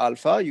take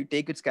alpha, you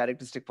take its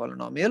characteristic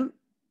polynomial,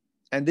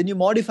 and then you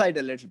modify it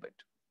a little bit.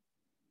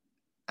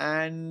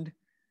 And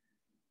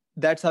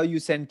that's how you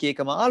send k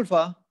comma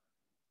alpha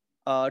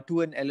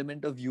to an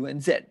element of u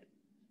and z.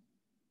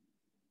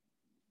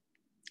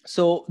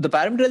 So the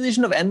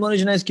parameterization of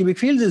n-monogenized cubic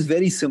fields is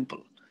very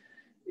simple.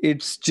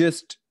 It's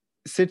just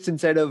sits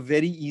inside a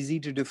very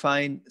easy to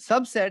define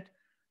subset,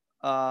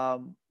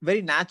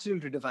 very natural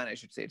to define, I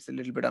should say. It's a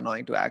little bit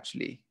annoying to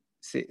actually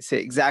say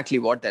exactly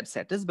what that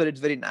set is, but it's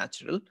very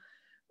natural.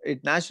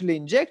 It naturally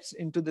injects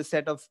into the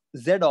set of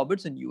z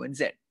orbits in u and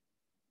z.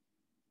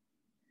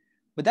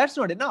 But that's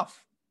not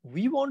enough.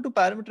 We want to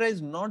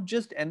parameterize not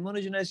just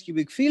n-monogenized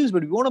cubic fields,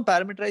 but we want to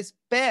parameterize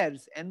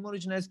pairs,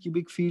 n-monogenized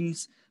cubic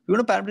fields. We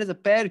want to parameterize a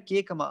pair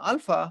k comma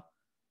alpha,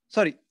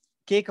 sorry,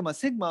 k comma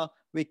sigma,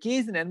 where k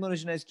is an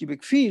n-monogenized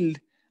cubic field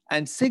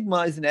and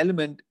sigma is an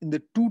element in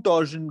the two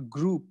torsion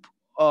group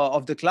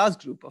of the class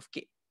group of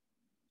k.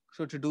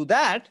 So to do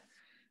that,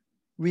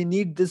 we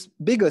need this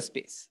bigger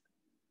space.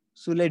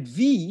 So let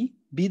V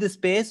be the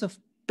space of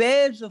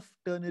pairs of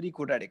ternary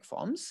quadratic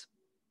forms.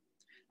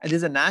 And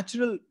there's a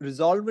natural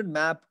resolvent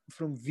map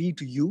from V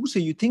to U. So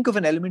you think of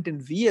an element in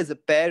V as a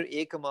pair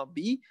A comma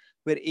B,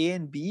 where A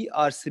and B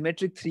are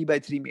symmetric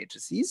 3x3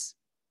 matrices.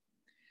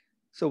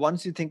 So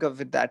once you think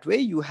of it that way,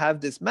 you have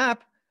this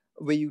map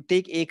where you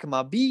take A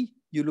comma B,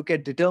 you look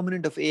at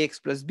determinant of AX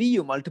plus B,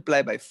 you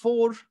multiply by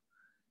 4,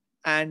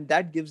 and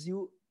that gives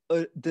you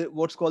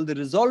what's called the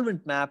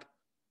resolvent map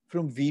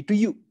from V to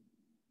U.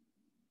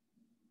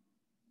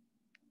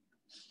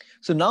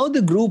 So now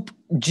the group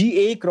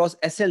GA cross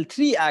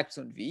SL3 acts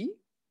on V.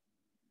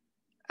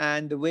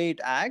 And the way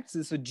it acts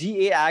is, so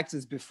GA acts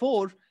as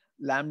before,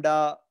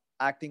 lambda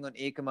acting on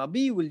A comma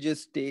B will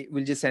just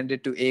send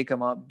it to A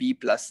comma B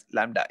plus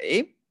lambda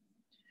A.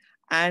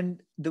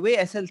 And the way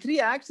SL3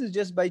 acts is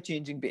just by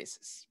changing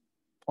basis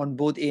on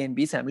both A and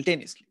B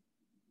simultaneously.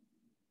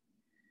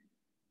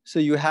 So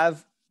you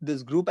have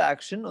this group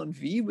action on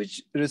V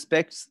which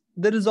respects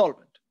the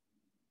resolvent.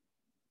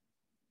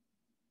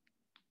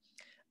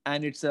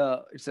 And it's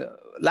a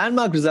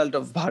landmark result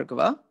of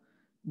Bhargava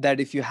that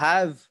if you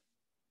have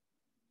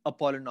a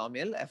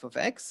polynomial f of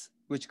x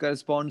which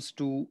corresponds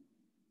to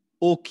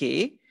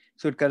OK,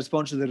 so it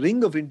corresponds to the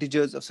ring of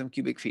integers of some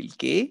cubic field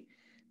K,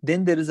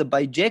 then there is a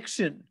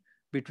bijection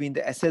between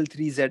the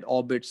SL3Z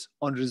orbits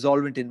on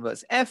resolvent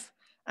inverse F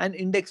and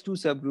index 2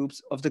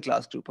 subgroups of the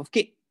class group of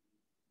K.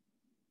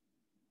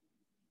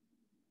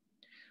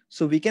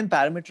 So we can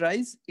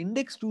parameterize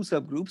index 2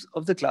 subgroups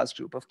of the class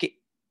group of K.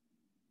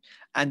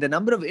 And the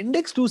number of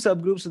index 2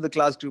 subgroups of the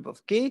class group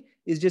of K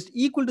is just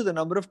equal to the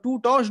number of two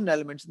torsion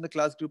elements in the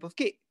class group of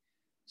K.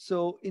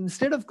 So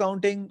instead of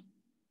counting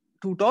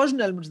two torsion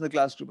elements in the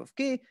class group of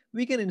K,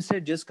 we can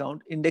instead just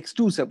count index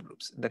 2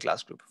 subgroups in the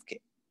class group of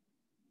K.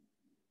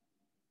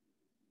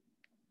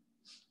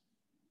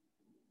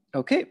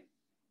 Okay,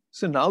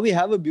 so now we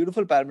have a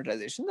beautiful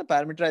parameterization. The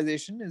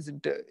parameterization is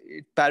it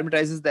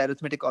parameterizes the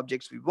arithmetic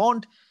objects we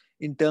want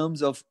in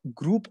terms of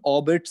group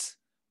orbits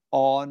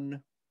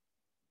on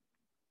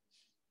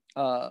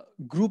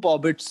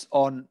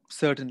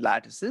certain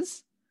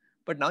lattices.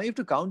 But now you have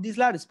to count these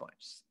lattice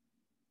points.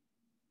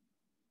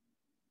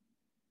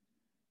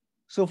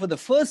 So for the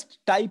first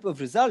type of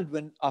result,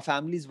 when our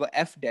families were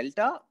F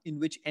delta, in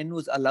which n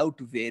was allowed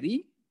to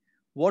vary,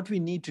 what we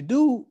needed to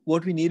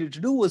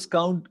do was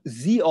count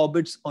z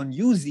orbits on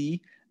uz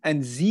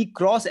and z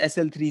cross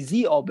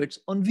SL3z orbits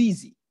on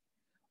vz,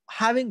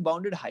 having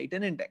bounded height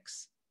and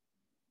index.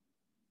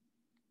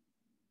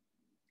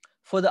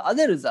 For the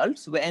other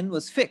results, where n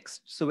was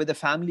fixed, so where the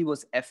family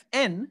was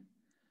Fn,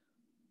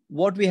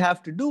 what we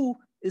have to do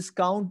is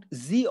count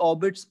z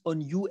orbits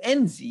on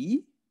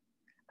unz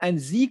and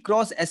z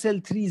cross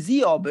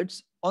SL3z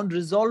orbits on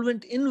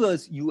resolvent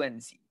inverse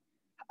unz,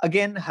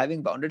 again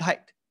having bounded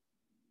height.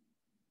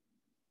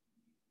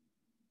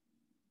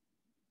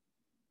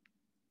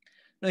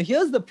 Now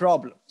here's the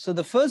problem. So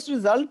the first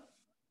result,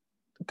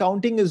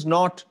 counting is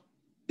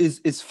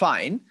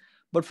fine,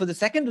 but for the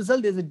second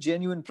result, there's a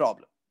genuine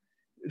problem.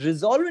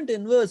 Resolvent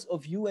inverse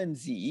of u and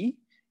z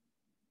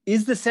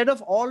is the set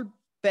of all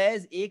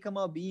pairs a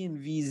comma b in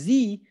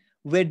vz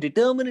where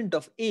determinant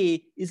of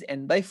a is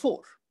n by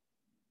 4.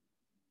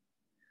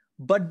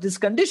 But this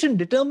condition,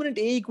 determinant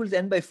a equals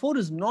n by 4,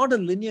 is not a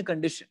linear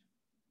condition.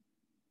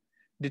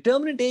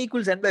 Determinant a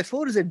equals n by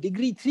 4 is a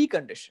degree 3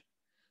 condition.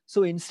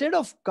 So instead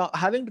of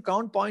having to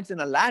count points in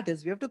a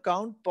lattice, we have to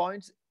count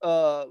points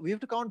on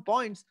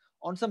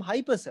some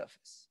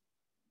hypersurface.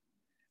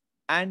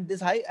 And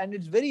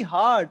it's very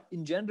hard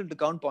in general to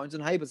count points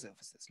on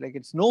hypersurfaces. Like,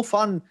 it's no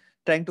fun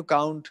trying to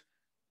count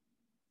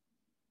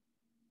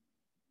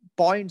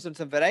points on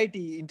some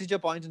variety, integer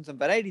points on some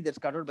variety that's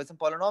cut out by some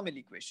polynomial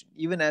equation,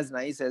 even as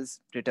nice as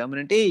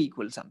determinant a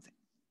equals something.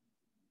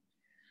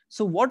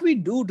 So what we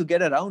do to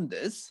get around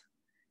this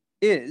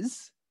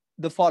is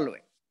the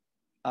following.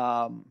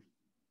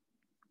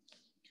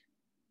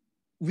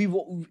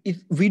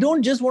 We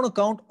don't just want to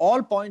count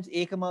all points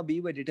a comma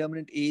b where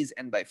determinant a is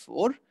n by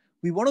 4.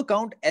 We want to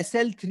count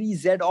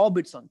SL3z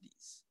orbits on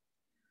these.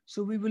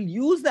 So we will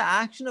use the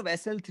action of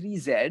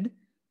SL3Z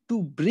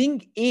to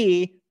bring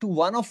A to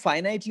one of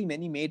finitely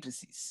many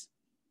matrices.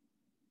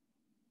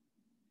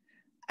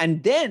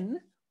 And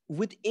then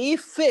with A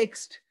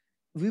fixed,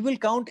 we will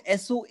count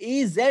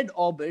SOAZ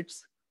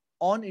orbits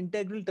on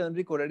integral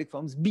ternary quadratic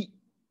forms B.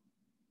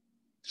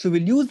 So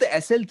we'll use the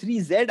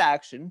SL3Z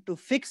action to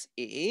fix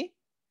A.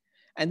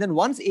 And then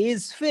once A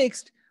is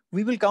fixed,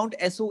 we will count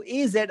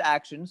SOAZ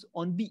actions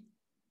on B.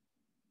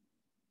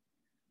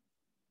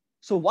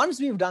 So once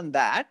we've done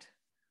that,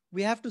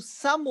 we have to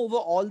sum over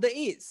all the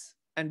A's.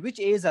 And which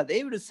A's are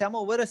they? We have to sum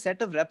over a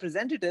set of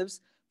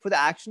representatives for the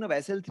action of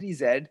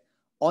SL3Z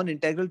on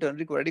integral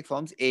ternary quadratic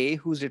forms A,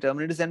 whose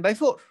determinant is n by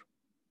 4.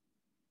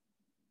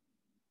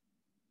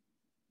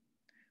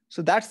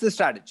 So that's the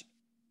strategy.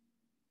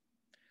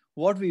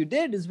 What we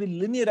did is we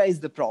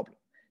linearized the problem.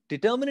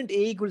 Determinant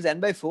A equals n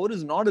by 4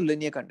 is not a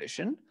linear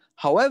condition.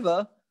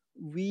 However,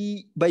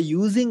 by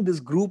using this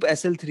group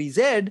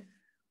SL3Z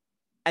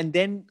and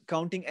then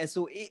counting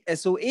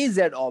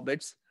SOAZ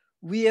orbits,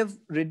 we have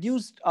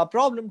reduced our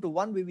problem to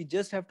one where we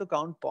just have to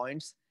count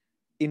points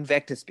in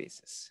vector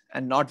spaces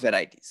and not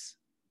varieties.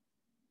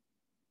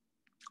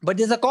 But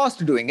there's a cost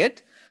to doing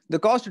it. The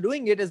cost to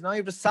doing it is now you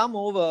have to sum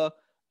over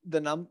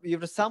you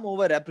have to sum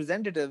over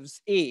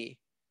representatives A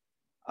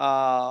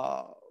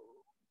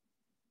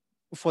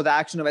for the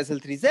action of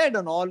SL3Z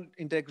on all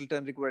integral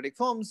ternary quadratic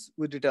forms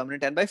with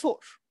determinant n by 4.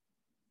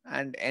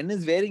 And n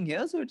is varying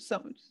here, so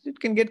it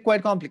can get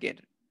quite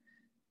complicated.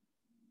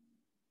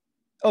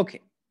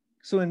 Okay,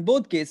 so in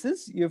both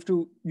cases, you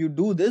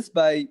do this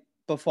by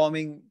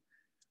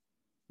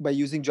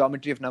using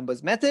geometry of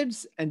numbers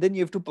methods, and then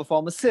you have to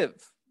perform a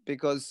sieve.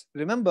 Because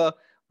remember,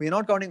 we're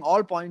not counting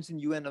all points in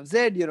UN of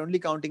Z, you're only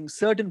counting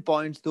certain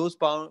points. Those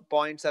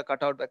points are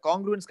cut out by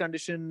congruence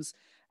conditions.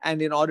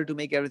 And in order to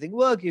make everything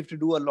work, you have to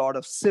do a lot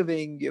of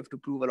sieving, you have to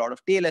prove a lot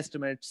of tail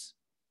estimates.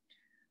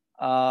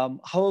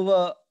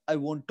 However, I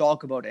won't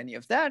talk about any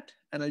of that,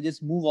 and I'll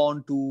just move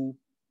on to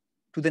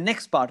the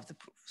next part of the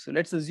proof. So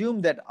let's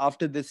assume that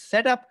after this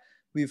setup,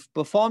 we've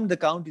performed the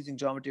count using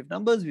geometry of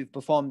numbers, we've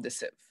performed the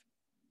sieve.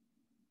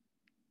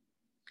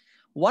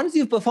 Once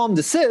you've performed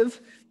the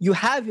sieve, you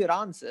have your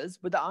answers,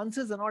 but the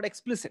answers are not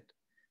explicit.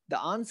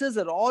 The answers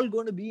are all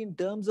going to be in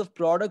terms of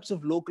products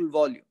of local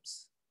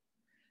volumes.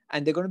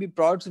 And they're going to be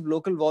products of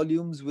local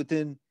volumes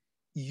within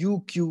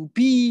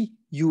UQP,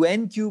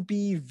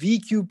 UNQP,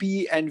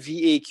 VQP, and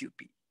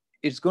VAQP.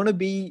 It's going to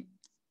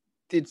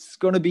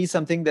be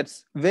something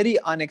that's very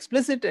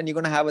unexplicit, and you're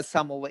going to have a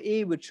sum over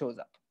A which shows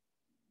up.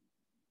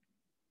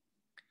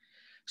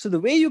 So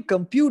the way you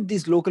compute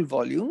these local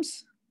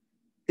volumes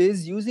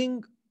is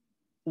using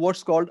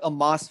what's called a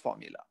mass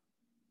formula.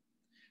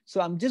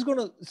 So I'm just going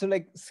to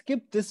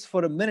skip this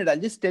for a minute. I'll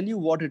just tell you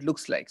what it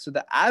looks like. So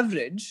the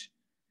average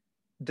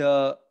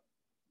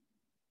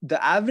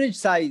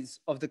size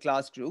of the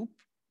class group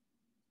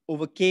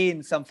over K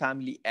in some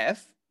family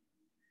F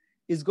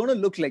is going to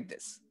look like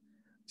this.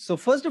 So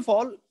first of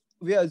all,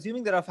 we are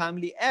assuming that our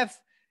family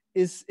F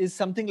is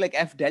something like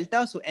F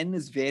delta, so n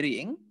is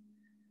varying.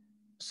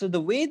 So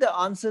the way the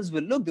answers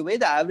will look, the way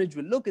the average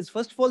will look is,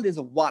 first of all, there's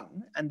a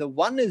 1, and the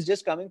 1 is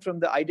just coming from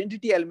the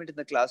identity element in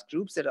the class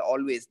groups that are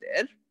always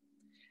there.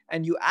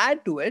 And you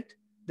add to it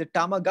the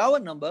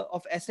Tamagawa number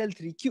of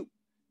SL3Q.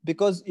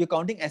 Because you're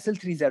counting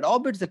SL3Z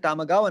orbits, the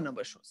Tamagawa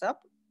number shows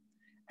up.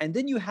 And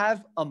then you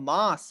have a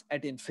mass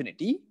at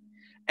infinity.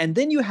 And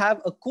then you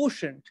have a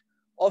quotient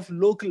of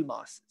local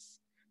masses.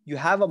 You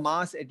have a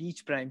mass at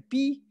each prime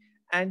P,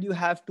 and you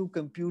have to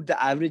compute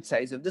the average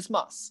size of this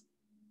mass.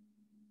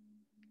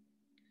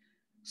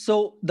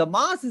 So the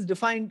mass is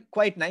defined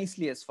quite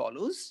nicely as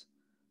follows.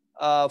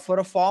 For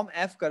a form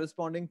F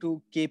corresponding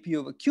to Kp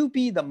over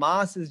Qp, the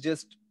mass is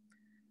just,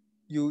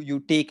 you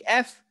take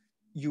F,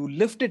 you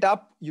lift it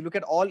up, you look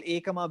at all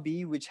A comma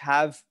B which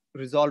have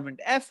resolvent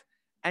F,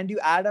 and you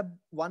add up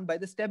 1 by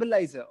the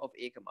stabilizer of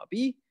A comma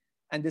B.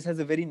 And this has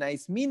a very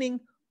nice meaning.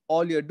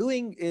 All you're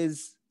doing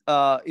is,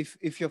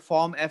 if your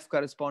form F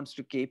corresponds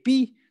to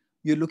Kp,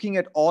 you're looking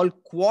at all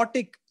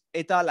quartic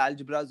étale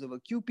algebras over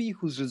Qp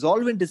whose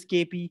resolvent is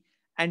Kp,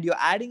 and you're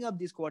adding up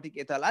these quartic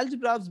étale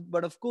algebras,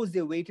 but of course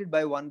they're weighted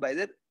by 1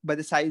 by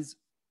the size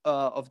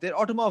of their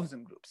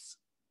automorphism groups.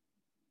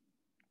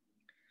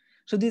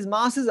 So these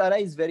masses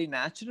arise very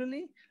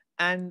naturally,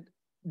 and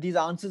these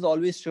answers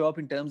always show up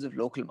in terms of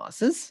local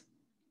masses.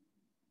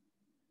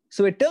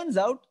 So it turns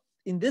out,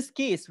 in this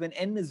case, when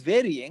n is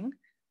varying,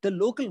 the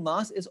local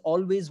mass is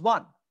always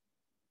 1.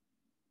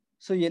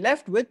 So you're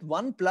left with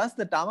 1 plus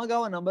the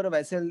Tamagawa number of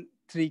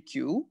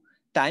SL3Q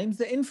times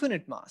the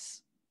infinite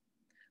mass.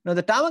 Now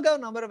the Tamagawa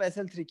number of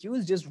SL3Q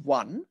is just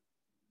 1,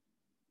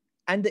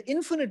 and the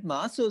infinite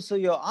mass, so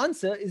your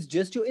answer is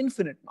just your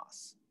infinite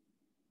mass.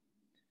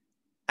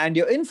 And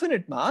your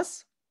infinite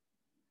mass,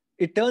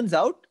 it turns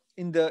out,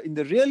 in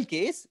the real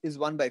case is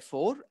 1 by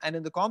 4, and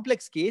in the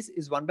complex case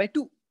is 1 by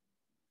 2.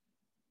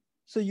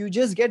 So you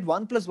just get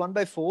 1 plus 1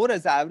 by 4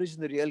 as the average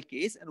in the real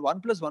case, and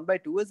 1 plus 1 by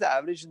 2 as the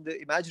average in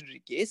the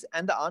imaginary case,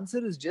 and the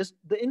answer is just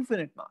the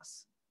infinite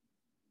mass.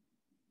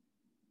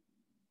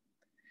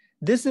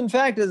 This, in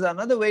fact, is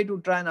another way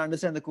to try and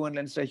understand the Cohen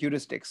Lenstra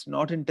heuristics,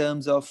 not in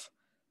terms of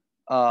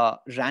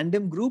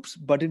random groups,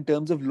 but in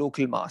terms of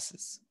local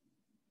masses.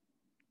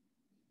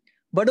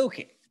 But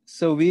okay,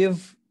 so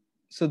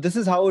this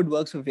is how it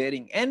works for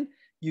varying n.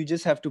 You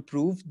just have to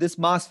prove this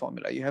mass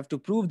formula. You have to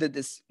prove that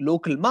this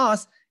local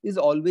mass is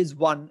always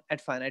 1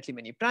 at finitely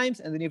many primes,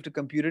 and then you have to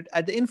compute it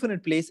at the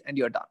infinite place, and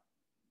you're done.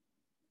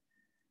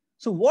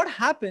 So what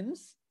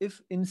happens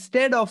if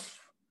instead of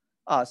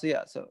all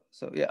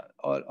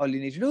you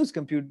need to do is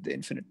compute the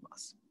infinite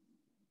mass.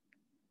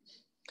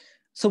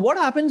 So what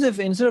happens if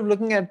instead of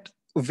looking at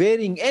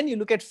varying n, you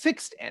look at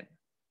fixed n?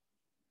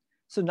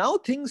 So now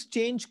things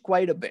change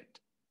quite a bit.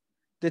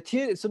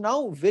 So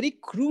now very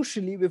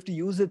crucially, we have to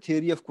use the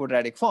theory of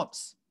quadratic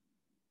forms.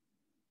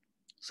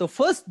 So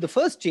the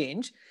first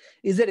change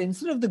is that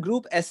instead of the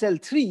group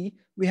SL3,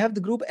 we have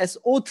the group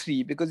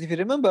SO3, because if you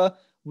remember,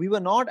 we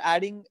were not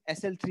adding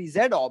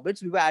SL3Z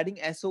orbits, we were adding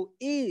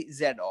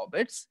SOAZ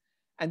orbits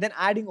and then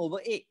adding over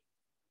A.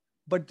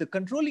 But the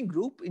controlling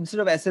group,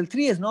 instead of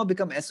SL3, has now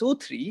become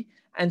SO3,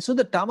 and so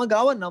the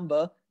Tamagawa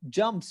number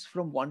jumps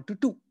from 1 to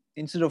 2.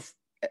 Instead of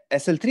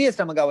SL3 has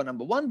Tamagawa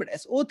number 1, but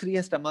SO3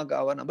 has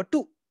Tamagawa number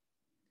 2.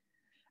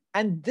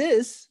 And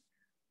this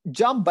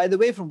jump, by the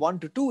way, from 1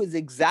 to 2 is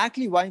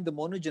exactly why in the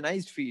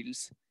monogenized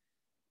fields,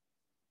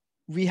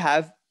 we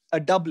have a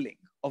doubling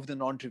of the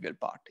non-trivial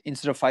part.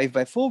 Instead of 5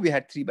 by 4, we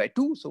had 3 by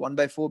 2. So 1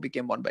 by 4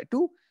 became 1 by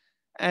 2,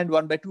 and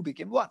 1 by 2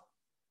 became 1.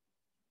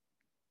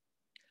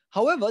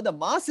 However, the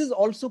masses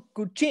also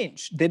could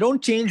change. They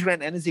don't change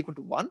when n is equal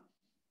to 1,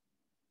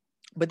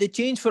 but they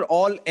change for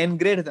all n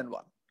greater than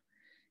 1.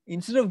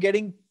 Instead of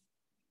getting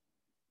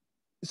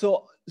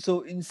now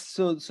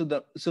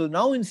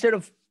instead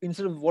of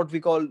what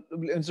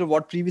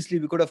previously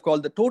we could have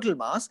called the total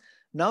mass,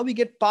 now we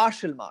get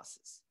partial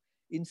masses.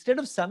 Instead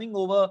of summing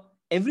over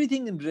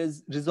everything in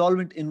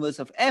resolvent inverse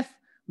of f,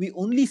 we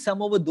only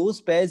sum over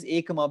those pairs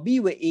a comma b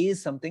where a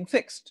is something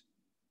fixed.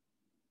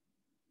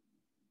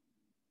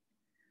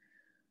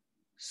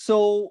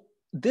 So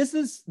this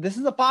is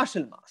a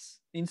partial mass.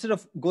 Instead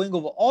of going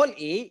over all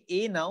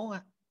a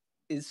now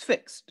is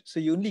fixed. So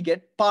you only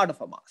get part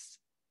of a mass.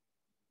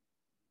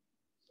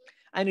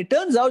 And it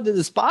turns out that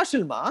this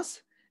partial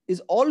mass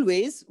is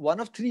always one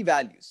of 3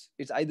 values.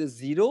 It's either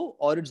 0,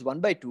 or it's 1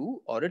 by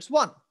 2, or it's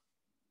 1.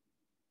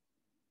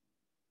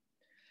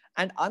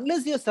 And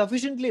unless you're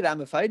sufficiently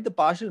ramified, the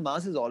partial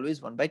mass is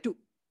always 1 by 2.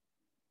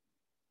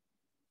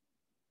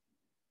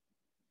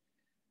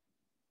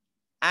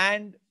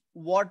 And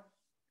what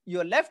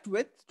you're left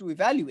with to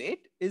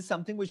evaluate is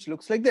something which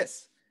looks like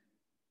this.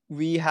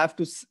 We have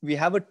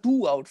a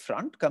 2 out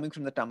front coming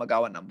from the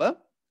Tamagawa number,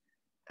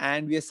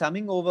 and we are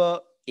summing over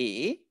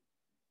A.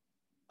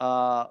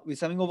 We're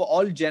summing over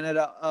all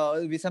genera.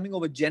 We're summing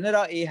over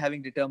genera A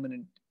having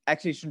determinant.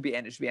 Actually, it shouldn't be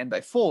n. It should be n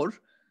by 4.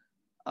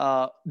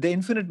 The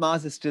infinite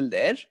mass is still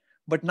there,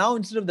 but now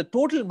instead of the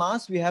total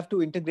mass, we have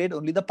to integrate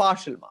only the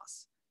partial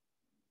mass.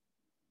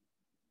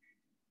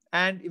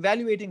 And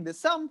evaluating the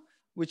sum,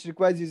 which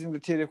requires using the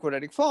theory of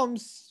quadratic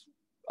forms,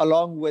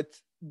 along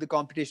with the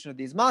computation of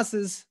these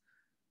masses,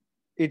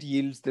 it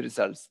yields the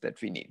results that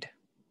we need.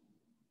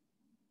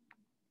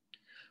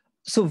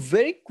 So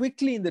very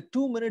quickly, in the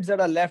 2 minutes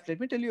that are left, let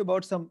me tell you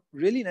about some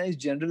really nice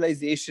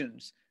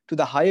generalizations to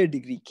the higher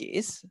degree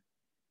case.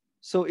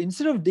 So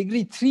instead of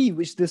degree 3,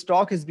 which this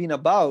talk has been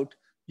about,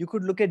 you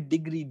could look at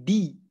degree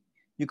D.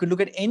 You could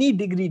look at any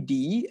degree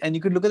D, and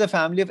you could look at the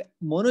family of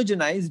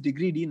monogenized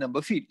degree D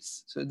number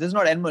fields. So this is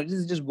not n, this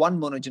is just one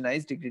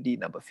monogenized degree D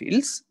number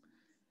fields.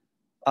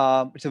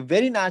 It's a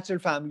very natural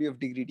family of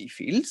degree D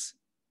fields.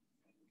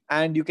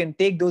 And you can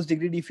take those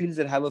degree D fields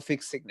that have a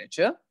fixed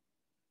signature.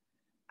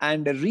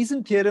 And the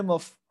recent theorem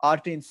of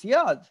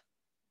Artin-Siad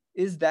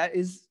is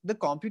the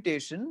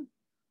computation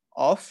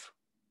of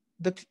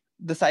the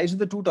size of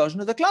the 2 torsion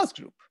of the class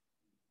group.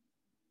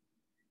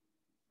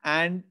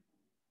 And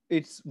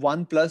it's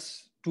 1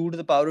 plus 2 to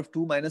the power of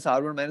 2 minus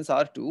R1 minus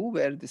R2,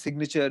 where the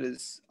signature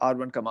is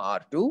R1 comma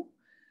R2.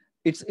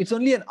 It's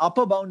only an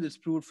upper bound that's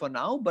proved for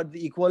now, but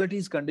the equality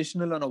is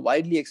conditional on a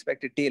widely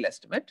expected tail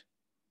estimate.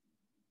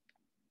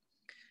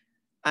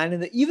 And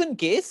in the even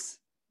case,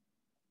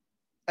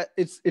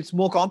 it's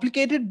more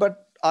complicated,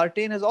 but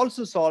Artin has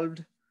also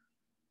solved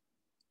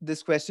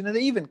this question in the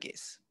even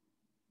case.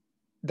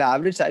 The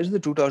average size of the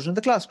 2 torsion of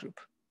the class group.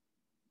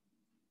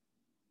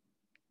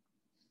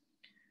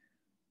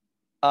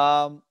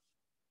 The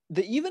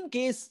even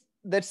case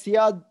that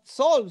Siad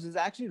solves is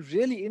actually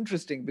really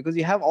interesting because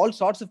you have all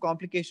sorts of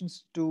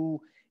complications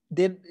to.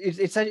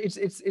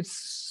 It's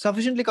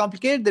sufficiently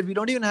complicated that we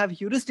don't even have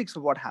heuristics for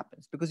what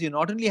happens, because you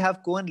not only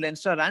have Cohen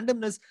Lenstra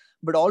randomness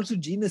but also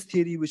genus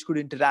theory which could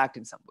interact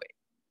in some way.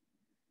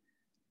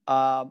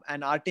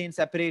 And Artin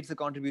separates the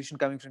contribution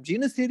coming from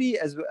genus theory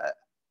as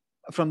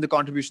from the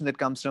contribution that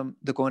comes from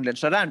the Cohen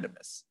Lenstra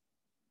randomness,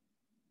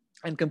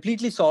 and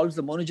completely solves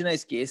the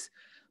monogenized case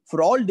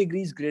for all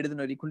degrees greater than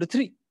or equal to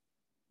 3.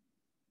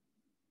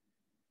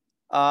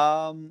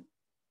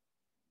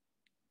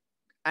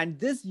 And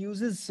this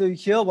uses, so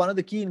here one of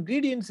the key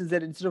ingredients is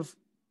that instead of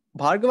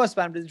Bhargava's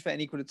parameterization for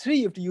n equal to 3,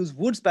 you have to use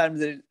Wood's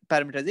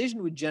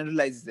parameterization, which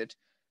generalizes it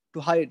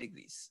to higher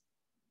degrees.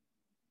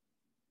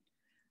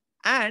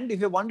 And if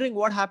you're wondering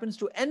what happens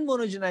to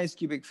n-monogenized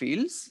cubic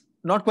fields,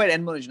 not quite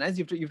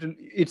n-monogenized,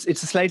 it's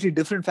a slightly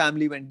different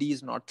family when D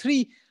is not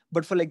 3,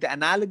 but for like the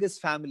analogous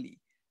family,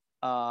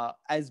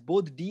 as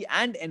both D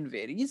and N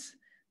varies,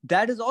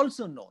 that is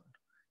also known.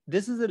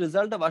 This is the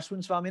result of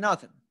Ashwin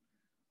Swaminathan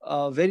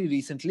very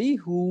recently,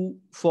 who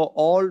for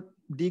all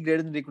D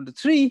greater than or equal to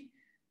 3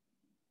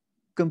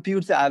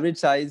 computes the average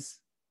size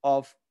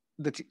of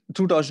the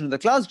true torsion of the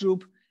class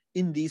group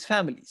in these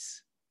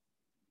families.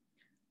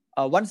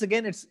 Once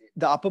again,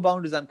 the upper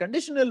bound is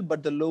unconditional,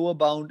 but the lower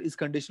bound is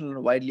conditional on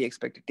a widely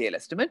expected tail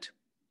estimate.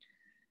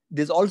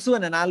 There's also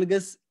an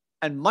analogous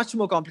and much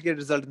more complicated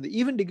result in the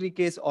even degree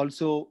case,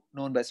 also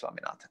known by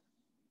Swaminathan.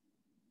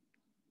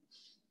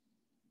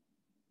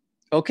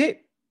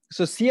 Okay,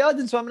 so Syed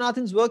and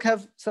Swaminathan's work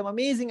have some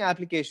amazing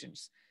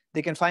applications.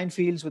 They can find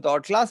fields with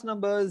odd class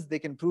numbers, they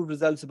can prove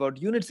results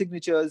about unit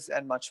signatures,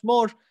 and much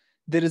more.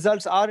 The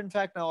results are, in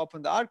fact, now up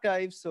on the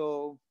archive,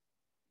 so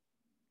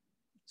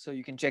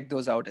you can check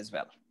those out as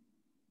well.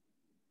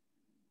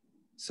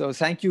 So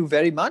thank you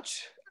very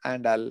much,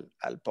 and I'll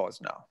pause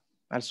now.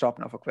 I'll stop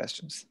now for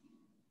questions.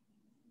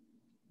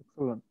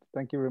 Excellent.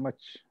 Thank you very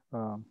much,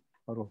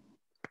 Arul.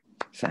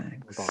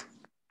 Thanks.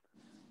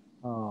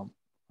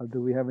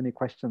 Do we have any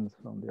questions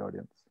from the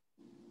audience?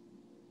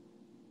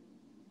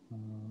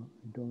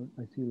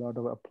 I see a lot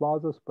of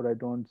applauses, but I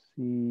don't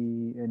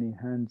see any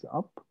hands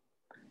up.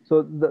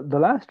 So the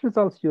last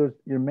results you're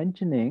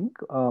mentioning,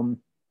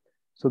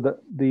 so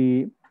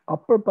the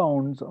upper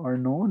bounds are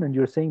known, and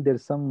you're saying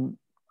there's some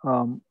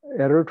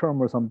error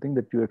term or something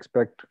that you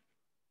expect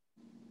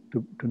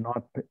to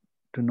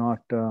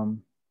not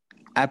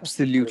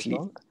absolutely.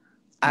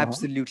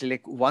 Absolutely.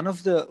 Like one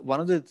of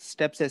the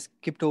steps I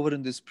skipped over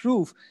in this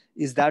proof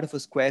is that of a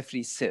square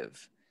free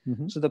sieve.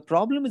 So the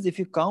problem is if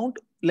you count,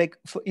 like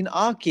in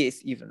our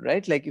case even,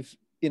 right? Like if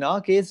in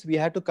our case we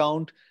had to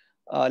count,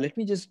 let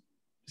me just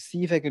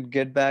see if I could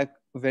get back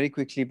very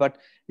quickly. But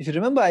if you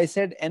remember, I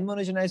said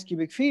n-monogenized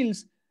cubic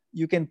fields,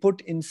 you can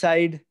put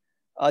inside,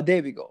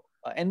 there we go.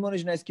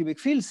 N-monogenized cubic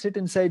fields sit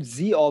inside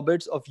Z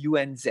orbits of U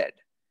and Z.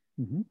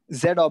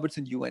 Z orbits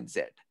in U and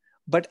Z.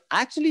 But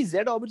actually,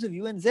 Z orbits of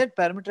U and Z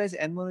parameterize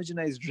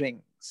n-monogenized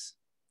rings.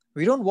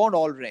 We don't want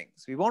all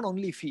rings. We want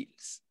only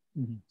fields.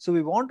 So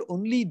we want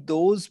only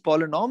those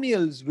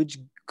polynomials which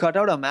cut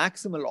out a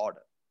maximal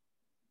order.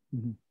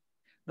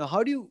 Now,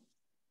 how do you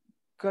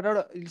cut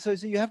out? So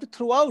you have to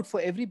throw out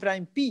for every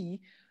prime P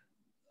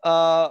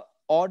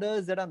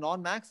orders that are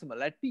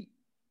non-maximal at P.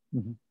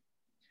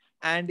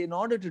 And in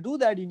order to do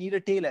that, you need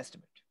a tail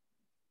estimate.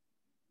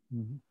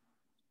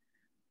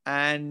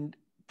 And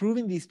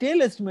proving these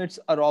tail estimates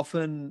are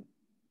often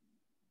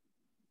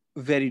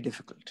very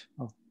difficult.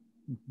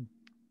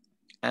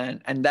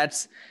 And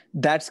that's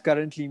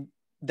currently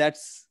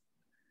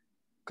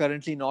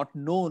not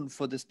known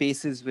for the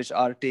spaces which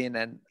Artane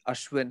and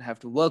Ashwin have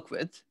to work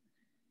with.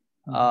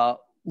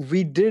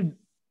 We did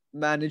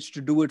manage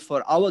to do it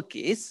for our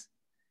case.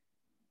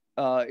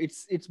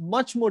 It's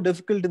much more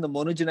difficult in the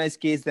monogenized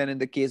case than in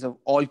the case of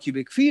all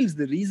cubic fields.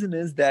 The reason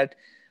is that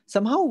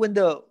somehow when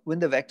the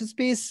vector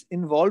space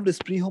involved is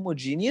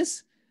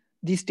pre-homogeneous,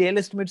 these tail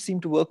estimates seem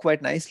to work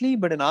quite nicely.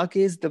 But in our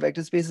case, the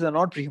vector spaces are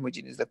not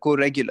pre-homogeneous, they're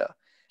co-regular.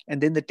 And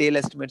then the tail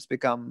estimates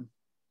become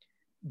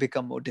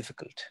more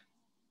difficult.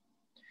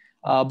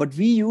 But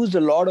we used a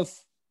lot of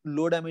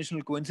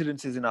low-dimensional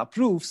coincidences in our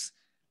proofs,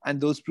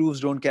 and those proofs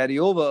don't carry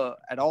over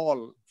at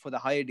all for the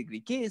higher degree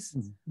case.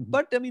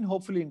 But I mean,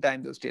 hopefully in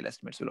time, those tail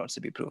estimates will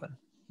also be proven.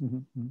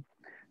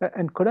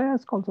 And could I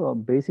ask also a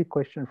basic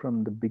question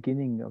from the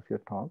beginning of your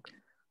talk?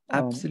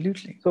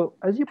 Absolutely. So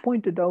as you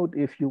pointed out,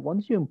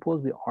 once you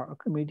impose the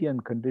Archimedean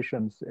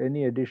conditions,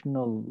 any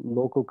additional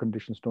local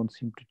conditions don't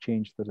seem to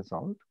change the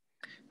result.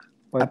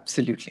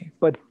 Absolutely.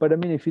 But I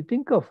mean, if you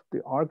think of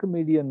the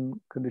Archimedean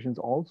conditions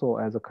also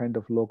as a kind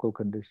of local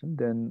condition,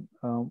 then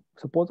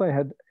suppose I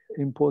had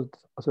imposed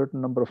a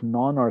certain number of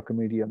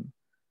non-Archimedean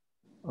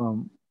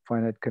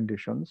finite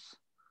conditions.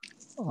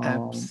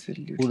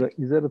 Absolutely.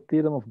 Is there a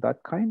theorem of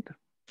that kind?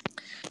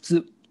 It's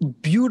a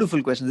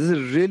beautiful question. This is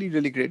a really,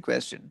 really great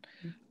question.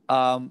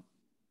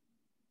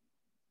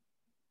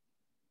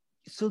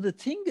 So the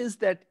thing is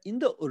that in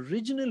the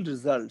original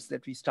results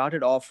that we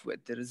started off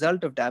with, the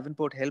result of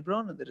Davenport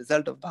Heilbronn and the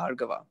result of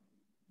Bhargava,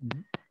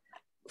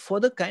 for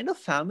the kind of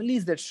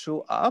families that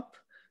show up,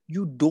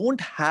 you don't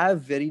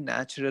have very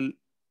natural.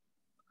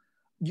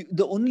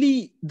 The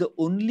only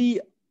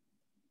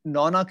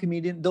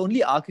non-Archimedean, the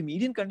only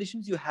Archimedean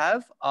conditions you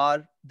have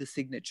are the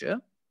signature.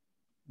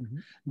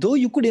 Though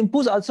you could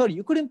impose,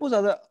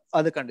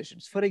 other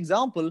conditions. For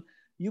example,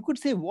 you could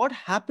say what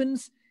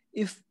happens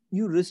if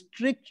you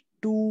restrict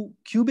to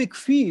cubic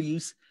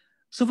fields.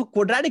 So for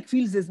quadratic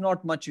fields, there's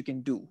not much you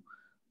can do.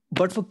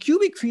 But for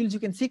cubic fields, you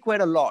can say quite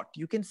a lot.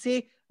 You can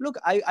say, look,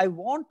 I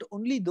want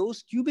only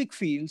those cubic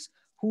fields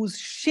whose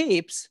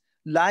shapes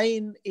lie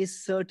in a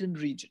certain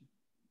region.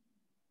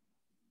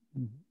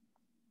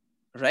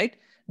 Right?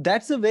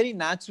 That's a very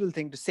natural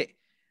thing to say.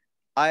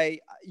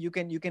 You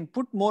can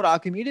put more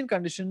Archimedean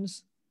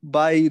conditions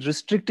by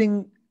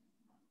restricting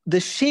the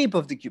shape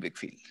of the cubic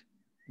field.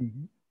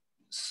 Mm-hmm.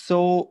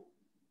 So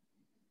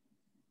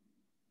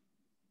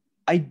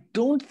I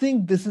don't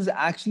think this has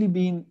actually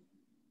been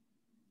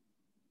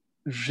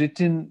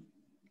written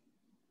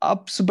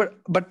up. So,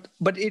 but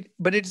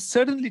it's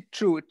certainly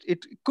true.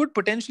 It could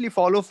potentially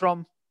follow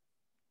from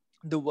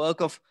the work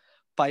of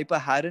Piper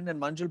Harron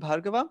and Manjul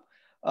Bhargava.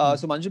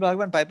 So Manjul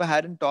Bhargava and Piper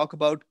Harron talk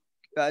about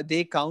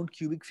they count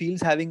cubic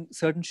fields having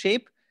certain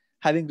shape,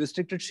 having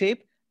restricted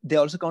shape. They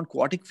also count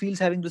quadratic fields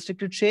having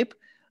restricted shape.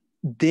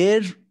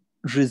 Their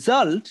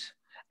result,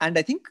 and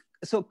I think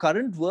so,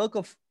 current work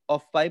of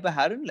Piper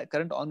Harron, like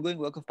current ongoing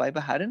work of Piper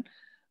Harron,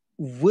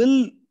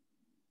 will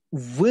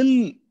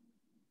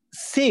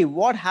say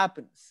what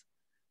happens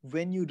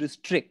when you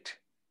restrict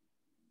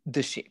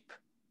the shape.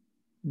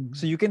 Mm-hmm.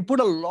 So you can put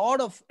a lot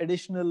of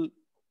additional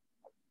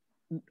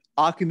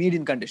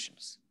Archimedean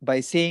conditions by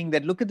saying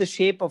that look at the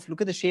shape of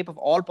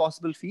all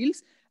possible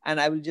fields, and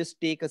I will just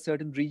take a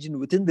certain region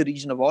within the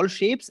region of all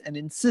shapes and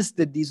insist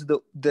that these are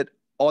that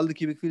all the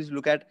cubic fields you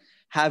look at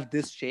have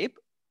this shape,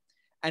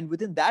 and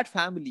within that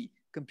family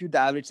compute the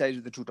average size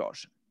of the true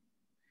torsion,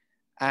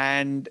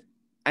 and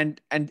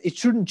it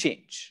shouldn't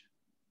change.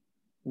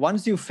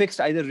 Once you've fixed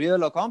either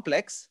real or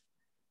complex,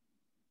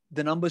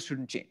 the numbers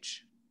shouldn't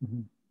change.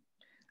 Mm-hmm.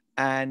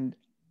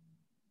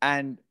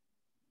 And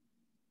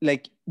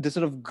like the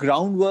sort of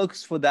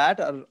groundworks for that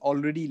are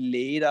already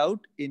laid out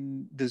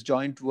in this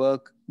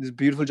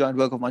beautiful joint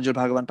work of Manjul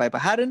Bhargava and Piper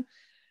Harron,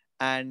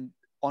 and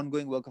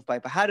ongoing work of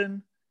Piper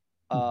Harron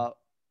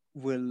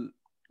will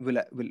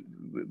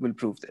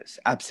prove this.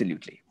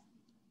 Absolutely.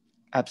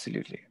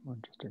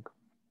 Interesting.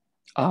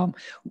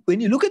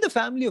 When you look at the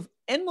family of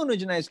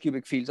n-monogenized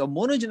cubic fields or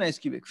monogenized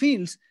cubic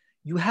fields,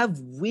 you have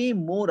way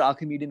more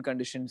Archimedean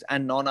conditions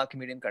and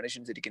non-Archimedean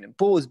conditions that you can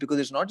impose, because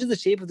it's not just the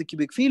shape of the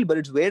cubic field, but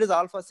it's where does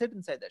alpha sit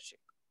inside that shape.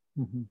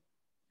 Mm-hmm.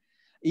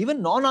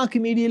 Even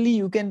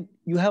non-Archimedeanly,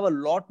 you have a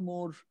lot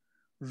more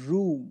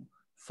room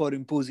for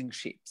imposing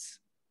shapes.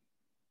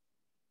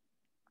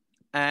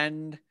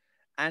 And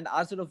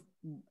our sort of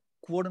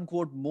quote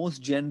unquote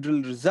most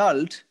general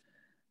result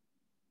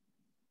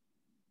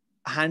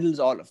handles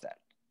all of that.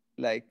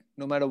 Like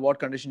no matter what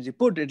conditions you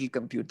put, it'll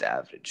compute the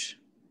average.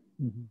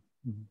 Mm-hmm.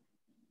 Mm-hmm.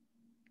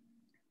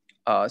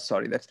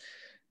 Sorry, that's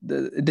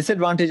the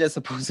disadvantage, I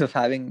suppose, of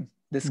having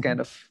this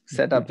kind of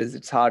setup is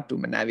it's hard to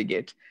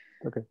navigate.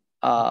 Okay.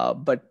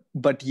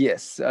 But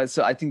yes,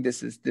 so I think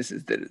this is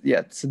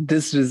so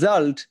this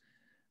result,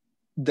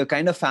 the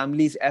kind of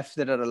families F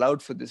that are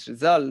allowed for this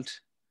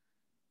result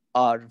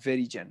are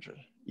very general.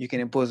 You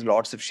can impose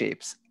lots of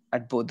shapes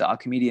at both the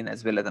Archimedean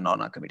as well as the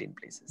non-Archimedean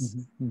places.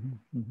 Mm-hmm.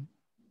 Mm-hmm. Mm-hmm.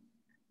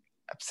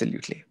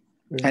 Absolutely.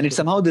 Very and it's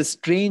somehow this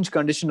strange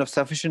condition of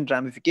sufficient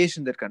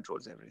ramification that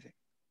controls everything.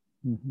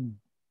 Mm-hmm.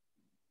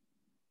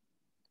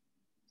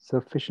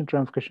 Sufficient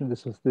ramification.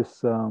 This was the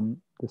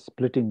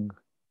splitting.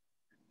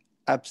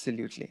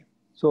 Absolutely.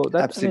 So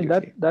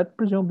that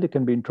presumably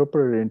can be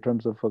interpreted in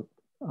terms of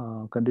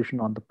a condition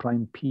on the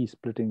prime P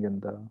splitting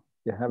and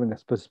you're having a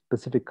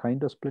specific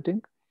kind of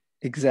splitting.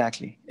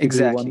 Exactly.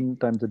 Degree 1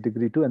 times the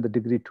degree 2, and the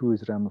degree 2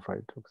 is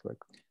ramified. Looks like.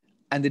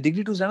 And the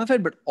degree 2 is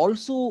ramified, but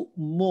also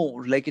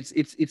more like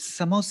it's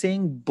somehow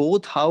saying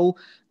both how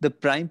the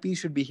prime P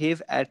should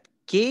behave at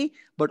K,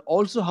 but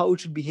also how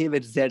it should behave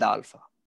at Z alpha.